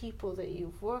list of people that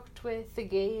you've worked with, the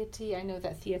gaiety. I know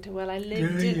that theatre well. I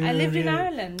lived in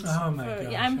Ireland. Oh my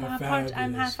gosh! Yeah, I'm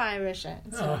fabulous. half Irish,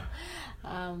 so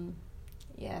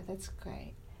yeah, that's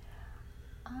great.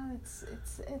 Oh,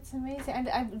 it's amazing, and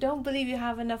I don't believe you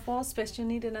have enough wall space. You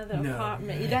need another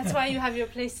apartment. That's why you have your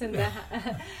place in the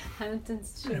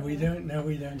Hamptons. No, we don't. No,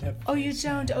 we don't have. Oh, you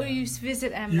don't. Oh, you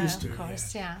visit Emma, Used to, of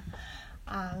course. yes. Yeah.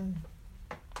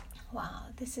 Wow,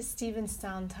 this is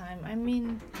Stevenstown time. I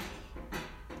mean,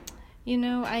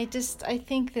 I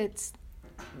think that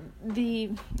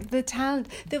the talent.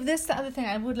 That's the other thing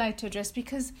I would like to address,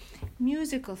 because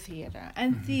musical theatre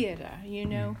and theatre,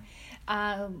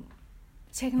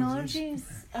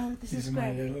 technologies. This is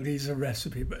great. These are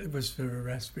recipe, but it was for a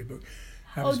recipe book.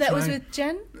 Was with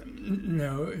Jen?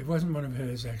 No, it wasn't one of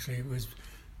hers actually. It was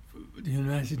the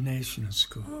United Nations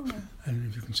School. Oh. I don't know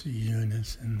if you can see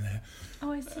Eunice in there.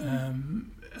 Oh, I see.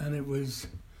 And it was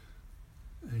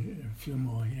a few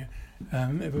more here.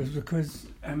 It was because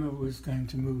Emma was going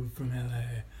to move from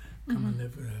LA, come and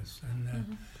live with us,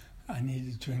 and I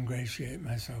needed to ingratiate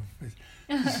myself with.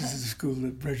 This is the school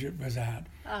that Bridget was at.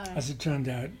 As it turned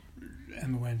out,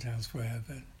 Emma went elsewhere,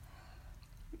 but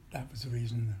that was the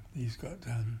reason these got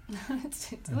done.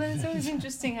 It's always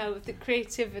interesting how the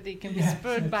creativity can be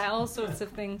spurred by all sorts of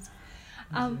things.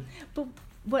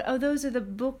 But those are the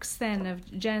books then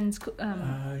of Jen's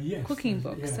yes, cooking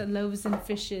books, yeah. so Loaves and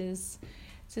Fishes.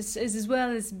 So as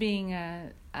well as being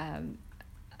a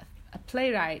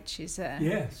playwright, she's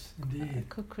a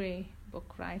cookery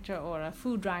book writer, or a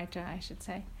food writer, I should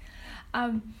say.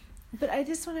 But I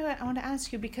just want to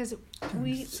ask you, because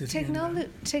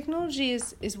technology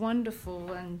is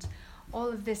wonderful and all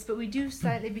of this, but we do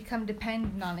slightly become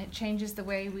dependent on it. It changes the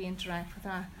way we interact with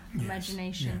our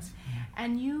imaginations. Yes.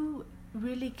 And you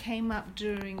really came up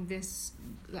during this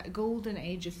golden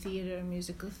age of theatre,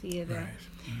 musical theatre.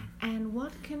 Right. And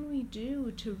what can we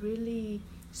do to really...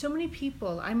 So many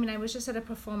people... I mean, I was just at a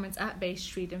performance at Bay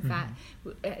Street, in fact,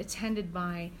 attended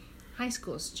by high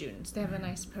school students. They have a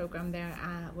nice program there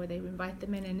where they invite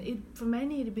them in, and for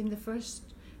many it had been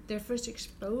their first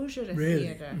exposure to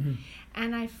theatre.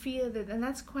 And I feel that, and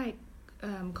that's quite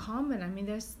common. I mean,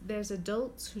 there's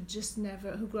adults who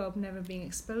grow up never being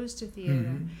exposed to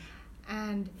theatre,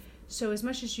 and so as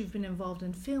much as you've been involved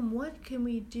in film, what can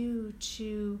we do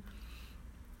to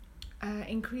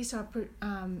increase our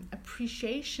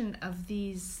appreciation of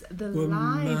live?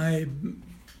 My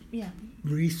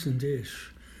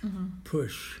recent-ish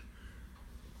push,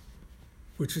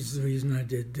 which is the reason I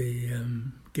did the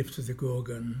Gift of the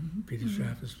Gorgon, Peter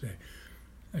Schaffer's play,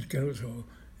 at Guildhall,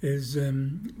 is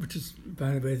which is,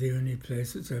 by the way, the only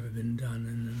place it's ever been done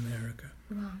in America.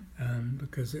 Wow.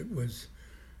 Because it was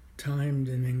timed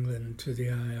in England to the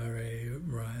IRA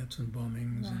riots and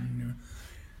bombings,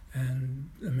 and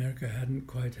America hadn't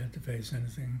quite had to face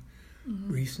anything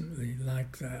recently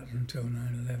like that until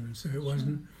 9/11. So it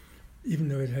wasn't, even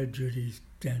though it had Judi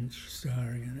Dench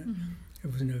starring in it,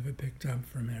 it was never picked up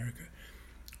for America.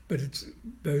 But it's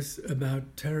both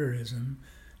about terrorism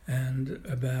and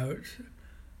about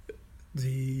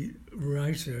the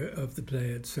writer of the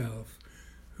play itself,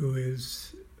 who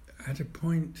is at a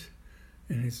point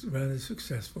in his rather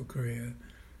successful career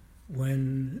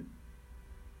when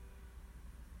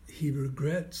he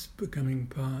regrets becoming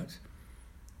part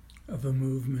of a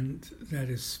movement that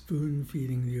is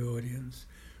spoon-feeding the audience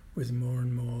with more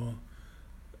and more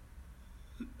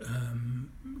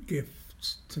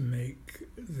gifts to make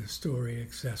the story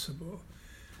accessible,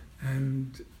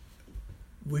 and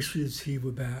wishes he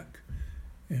were back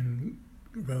in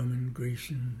Roman,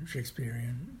 Grecian,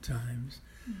 Shakespearean times,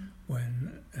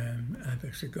 when I've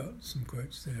actually got some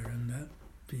quotes there in that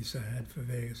piece I had for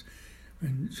Vegas,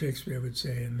 when Shakespeare would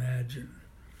say, "Imagine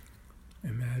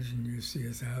imagine you see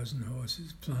 1,000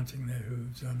 horses planting their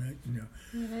hooves on it, you know.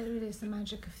 Yeah, that really is the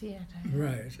magic of theatre.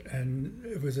 Right, and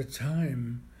it was a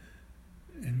time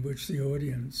in which the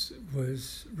audience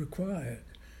was required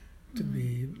to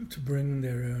bring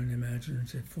their own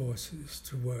imaginative forces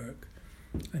to work,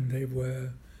 and they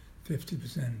were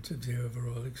 50% of the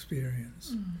overall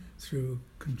experience through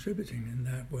contributing in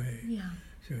that way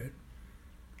to it.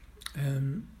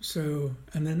 And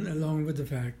then along with the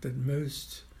fact that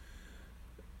most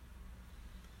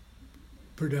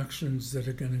productions that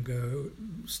are going to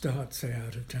start, say,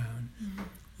 out of town,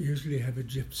 usually have a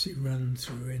gypsy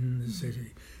run-through in the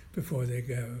city before they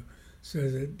go, so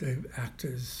that the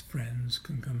actors' friends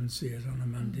can come and see it on a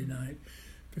Monday night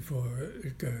before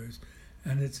it goes.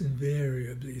 And it's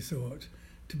invariably thought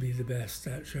to be the best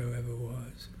that show ever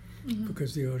was,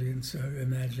 because the audience are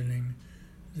imagining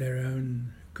their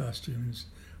own costumes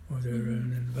or their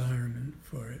own environment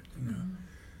for it, you know.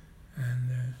 And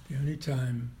the only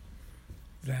time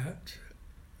that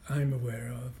I'm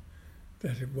aware of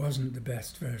that it wasn't the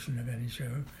best version of any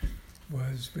show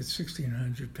was with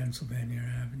 1600 Pennsylvania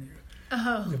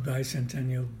Avenue, the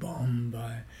bicentennial bomb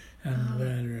by Alan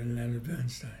Lerner and Leonard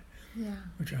Bernstein,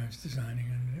 which I was designing.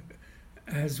 And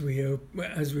as we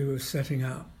were setting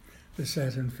up the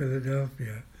set in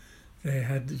Philadelphia, they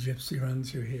had the gypsy run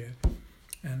through here,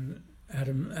 and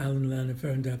Alan Lerner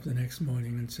phoned up the next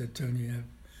morning and said, "Tony,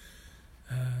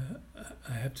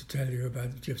 I have to tell you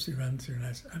about the gypsy run through." And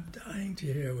I said, "I'm dying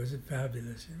to hear. Was it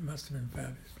fabulous?" It must have been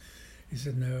fabulous. He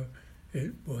said, "No,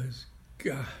 it was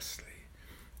ghastly.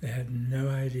 They had no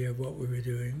idea what we were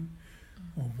doing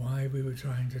or why we were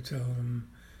trying to tell them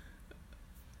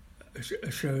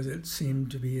a show that seemed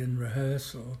to be in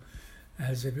rehearsal,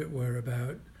 as if it were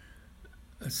about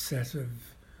a set of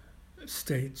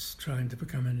states trying to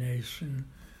become a nation."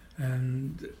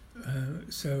 And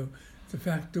so the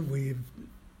fact that we've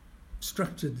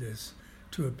structured this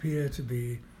to appear to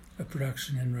be a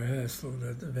production in rehearsal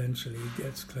that eventually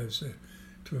gets closer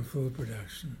to a full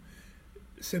production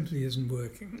simply isn't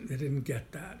working. They didn't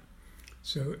get that.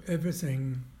 So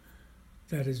everything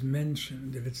that is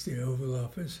mentioned, if it's the Oval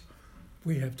Office,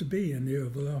 we have to be in the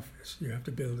Oval Office. You have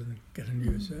to build and get a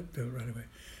new set built right away.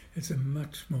 It's a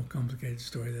much more complicated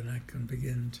story than I can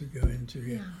begin to go into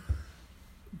here.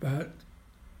 But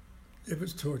it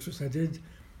was torturous. I did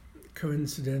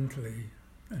coincidentally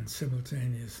and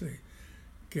simultaneously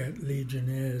get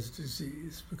Legionnaire's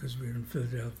disease because we were in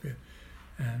Philadelphia,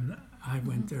 and I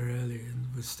went there early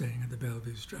and was staying at the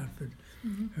Bellevue Stratford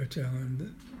Hotel,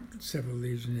 and several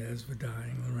Legionnaires were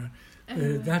dying all around. But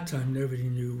at that time, nobody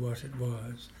knew what it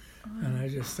was, and I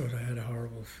just thought I had a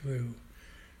horrible flu,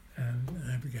 and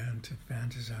I began to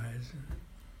fantasize,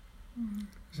 and it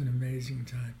was an amazing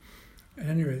time.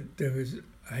 Anyway,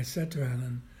 I said to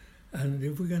Alan, and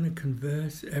if we're going to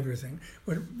convert everything,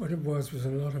 what it was a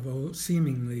lot of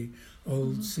seemingly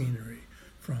old scenery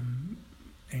from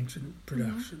ancient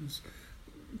productions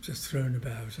just thrown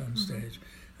about on stage,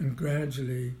 and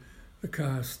gradually the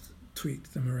cast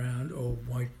tweaked them around or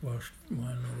whitewashed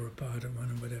one or a part of one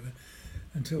or whatever,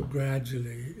 until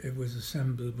gradually it was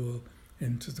assemblable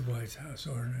into the White House,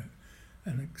 or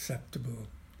an acceptable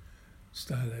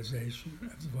stylization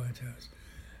of the White House.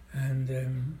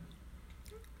 And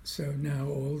so now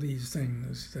all these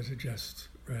things that are just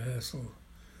rehearsal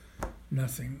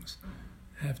nothings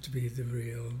have to be the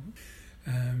real.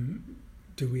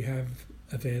 Do we have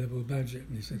available budget?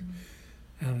 And he said,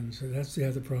 Alan, so that's the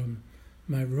other problem.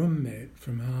 My roommate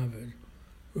from Harvard,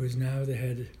 who is now the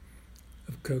head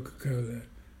of Coca-Cola,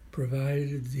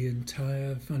 provided the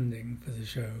entire funding for the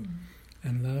show,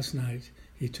 and last night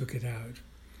he took it out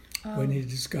when he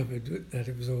discovered that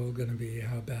it was all going to be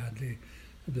how badly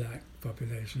the black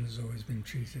population has always been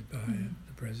treated by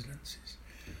the presidencies.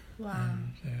 Wow.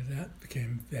 And that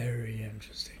became very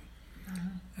interesting.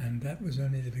 And that was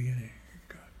only the beginning. It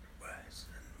got worse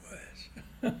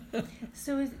and worse.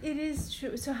 So it is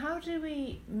true. So how do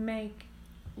we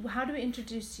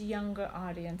introduce younger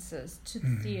audiences to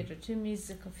theatre, to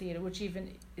musical theatre, which even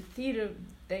theatre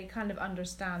they kind of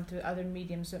understand through other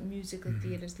mediums, but musical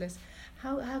theatre is less.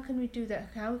 How can we do that?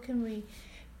 How can we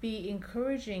be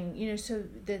encouraging, so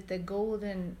that the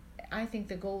golden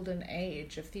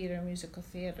age of theatre and musical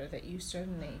theatre that you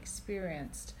certainly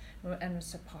experienced and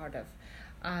was a part of,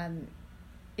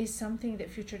 is something that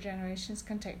future generations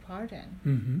can take part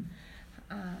in.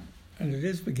 And it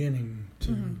is beginning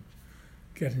to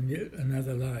get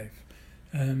another life.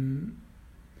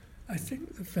 I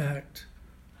think the fact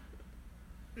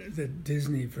that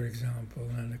Disney, for example,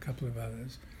 and a couple of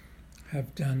others,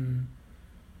 have done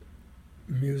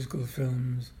musical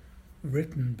films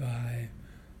written by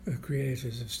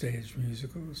creators of stage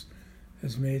musicals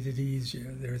has made it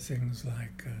easier. There are things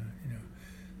like,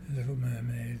 The Little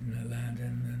Mermaid and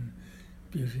Aladdin and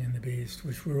Beauty and the Beast,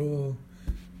 which were all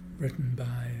written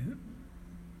by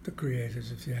the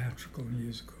creators of theatrical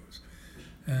musicals.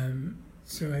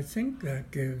 So I think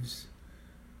that gives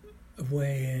a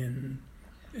way in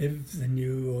if the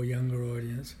new or younger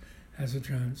audience has a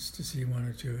chance to see one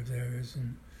or two of those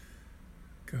and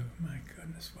go, my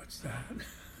goodness, what's that?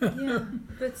 Yeah,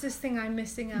 that's this thing I'm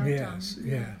missing out on. Yes.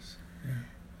 Yeah.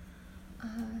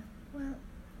 Well,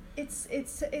 it's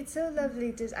so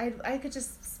lovely. I could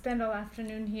just spend all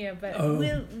afternoon here, but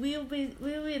we'll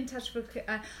be in touch with.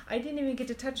 I didn't even get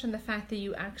to touch on the fact that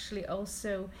you actually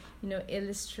also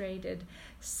illustrated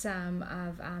some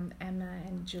of Emma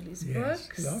and Julie's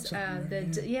books. Lots of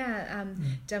them,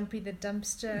 Dumpy the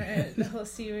Dumpster, the whole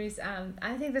series.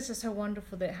 I think that's just so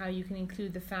wonderful that how you can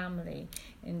include the family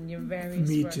in your various works.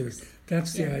 Me too.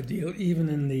 That's the ideal. Even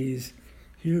in these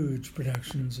huge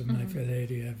productions of My Fair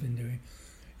Lady I've been doing,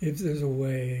 if there's a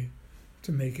way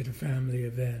to make it a family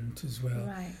event as well.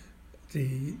 Right.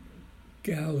 The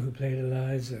gal who played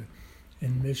Eliza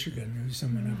in Michigan, who's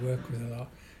someone I've worked with a lot,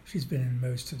 she's been in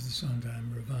most of the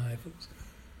Sondheim revivals.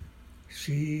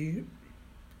 She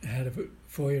had a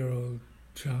 4-year-old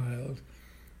child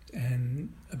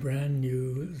and a brand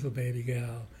new little baby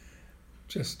gal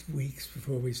just weeks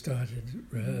before we started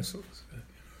rehearsals.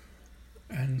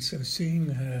 And so seeing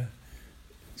her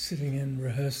sitting in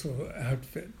rehearsal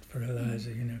outfit for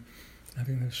Eliza,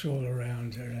 having the shawl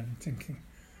around her and thinking,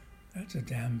 that's a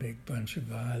damn big bunch of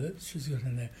violets she's got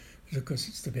in there. But of course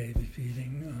it's the baby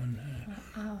feeding on her.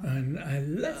 Oh. And I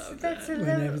love that's that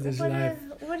whenever there's life.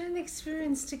 What an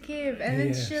experience to give. And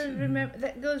then she'll remember,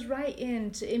 that goes right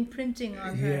into imprinting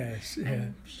on her. Yes, yeah.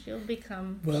 And she'll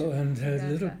become... Well, and her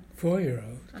little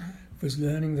 4-year-old was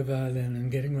learning the violin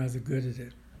and getting rather good at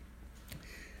it.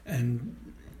 And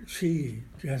she,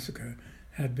 Jessica,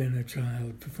 had been a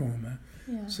child performer.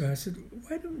 Yeah. So I said,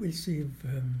 why don't we see if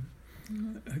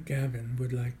Gavin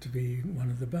would like to be one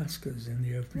of the buskers in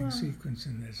the opening sequence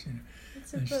in this,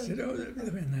 And she said, and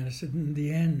then I said, in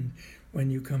the end, when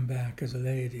you come back as a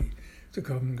lady to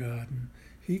Covent Garden,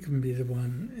 he can be the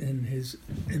one in his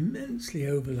immensely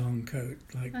overlong coat,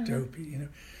 like Dopey,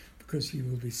 because he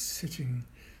will be sitting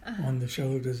on the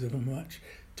shoulders of a much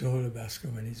taller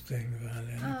busker when he's playing the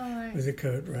violin, with a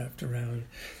coat wrapped around.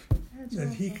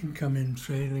 That he can come in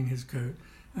trailing his coat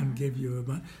and give you a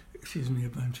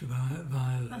bunch of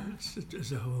violets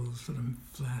as a whole sort of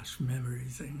flash memory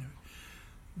thing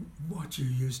of what you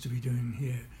used to be doing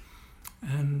here.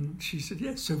 And she said,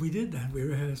 yes, so we did that. We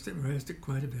rehearsed it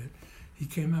quite a bit. He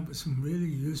came up with some really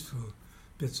useful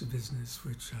bits of business,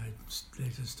 which I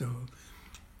later stole.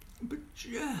 But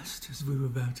just as we were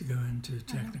about to go into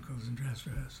technicals and dress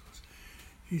rehearsals,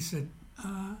 he said,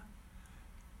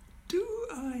 do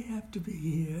I have to be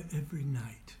here every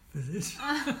night for this?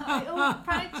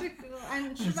 Practical.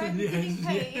 And should I be getting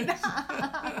paid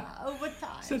over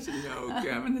time? So I said, no,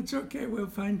 Gavin, it's okay. We'll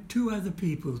find 2 other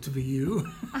people to be you.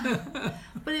 But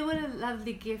what a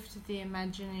lovely gift of the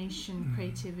imagination,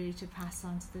 creativity to pass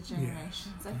on to the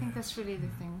generations. I think that's really the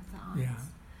thing with the arts. Yeah.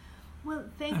 Well,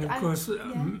 and of course,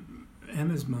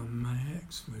 Emma's mum, my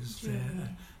ex, was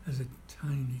there as a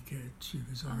tiny kid. She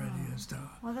was already a star.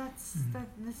 Well, it's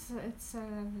so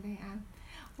lovely.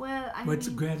 It's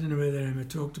great in a way that Emma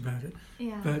talked about it.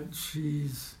 Yeah. But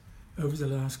she's, over the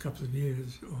last couple of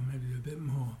years, or maybe a bit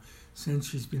more, since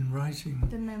she's been writing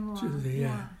the memoir,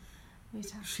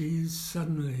 she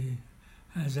suddenly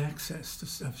has access to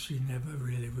stuff she never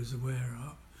really was aware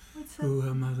of. Who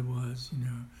her mother was,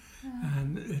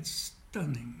 and it's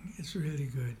stunning. It's really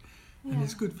good. Yeah. And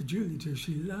it's good for Julie too.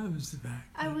 She loves the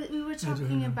fact. We were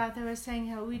talking about, they were saying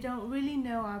how we don't really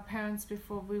know our parents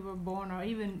before we were born, or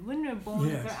even when we were born,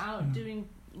 they're out doing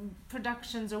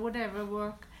productions or whatever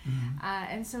work.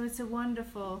 And so it's a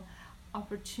wonderful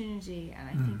opportunity. And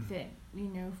I think that,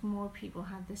 if more people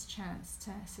had this chance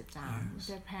to sit down with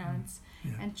their parents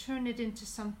and turn it into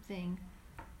something,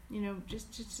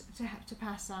 just to have to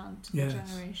pass on to the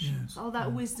generations. All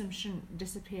that wisdom shouldn't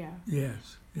disappear.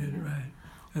 Yes, right.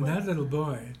 And that little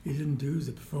boy, he didn't do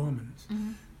the performance,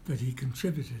 but he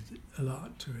contributed a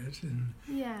lot to it. And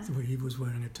the way he was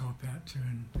wearing a top hat too,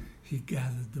 and he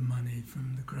gathered the money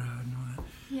from the crowd and all that.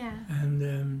 Yeah.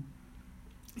 And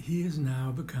he has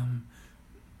now become,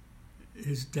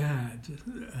 his dad,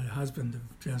 a husband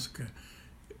of Jessica,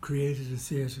 created a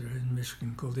theatre in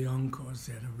Michigan called the Encores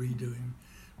Theatre, redoing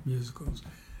musicals,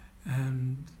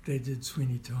 and they did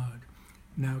Sweeney Todd.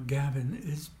 Now Gavin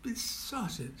is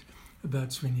besotted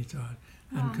about Sweeney Todd,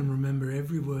 and Wow. can remember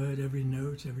every word, every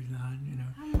note, every line,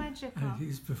 How magical. And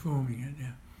he's performing it,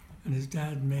 yeah. And his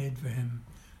dad made for him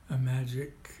a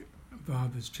magic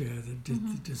barber's chair that did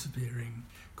the disappearing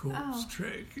corpse Oh.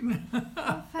 trick.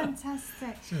 Oh,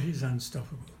 fantastic. So he's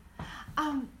unstoppable.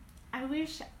 I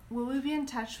wish, will we be in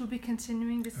touch? We'll be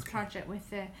continuing this Okay. project with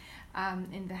the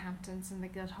in the Hamptons and the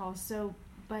Guildhall. So,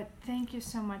 but thank you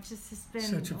so much. This has been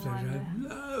Such a pleasure.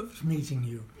 wonderful. I loved meeting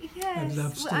you. Yes. I loved Well,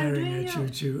 I'm staring doing at your- you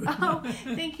too. Oh,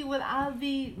 thank you. Well, I'll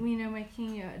be,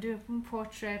 making do a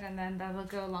portrait, and then that will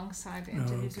go alongside the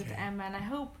interviews with Okay. Emma. And I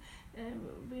hope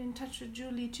we're in touch with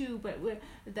Julie too. But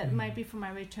that might be for my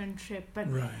return trip.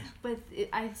 But Right.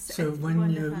 So it's when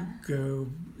wonderful.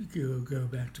 you'll go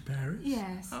back to Paris?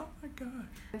 Yes. Oh my God.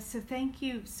 So thank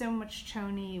you so much,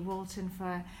 Tony Walton,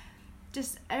 for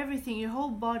just everything. Your whole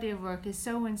body of work is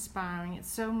so inspiring.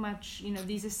 It's so much,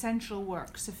 these essential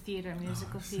works of theatre,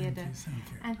 musical theatre.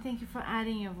 Thank you. And thank you for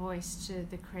adding your voice to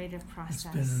the creative It's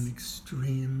process. been an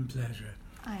extreme pleasure.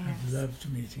 I've Yes. loved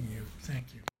meeting you.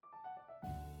 Thank you.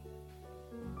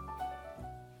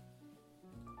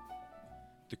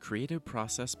 The Creative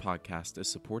Process podcast is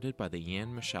supported by the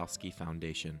Jan Michalski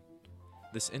Foundation.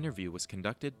 This interview was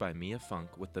conducted by Mia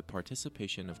Funk with the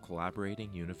participation of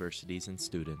collaborating universities and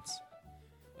students.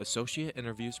 Associate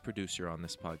Interviews producer on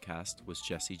this podcast was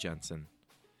Jesse Jensen.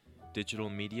 Digital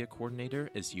media coordinator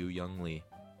is Yu Young Lee.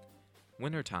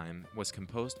 Wintertime was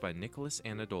composed by Nicholas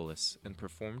Anadolus and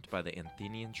performed by the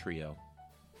Anthenian Trio.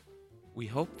 We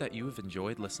hope that you have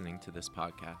enjoyed listening to this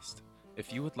podcast.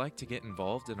 If you would like to get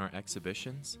involved in our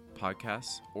exhibitions,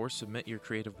 podcasts, or submit your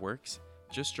creative works,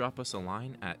 just drop us a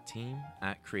line at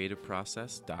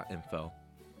team@creativeprocess.info.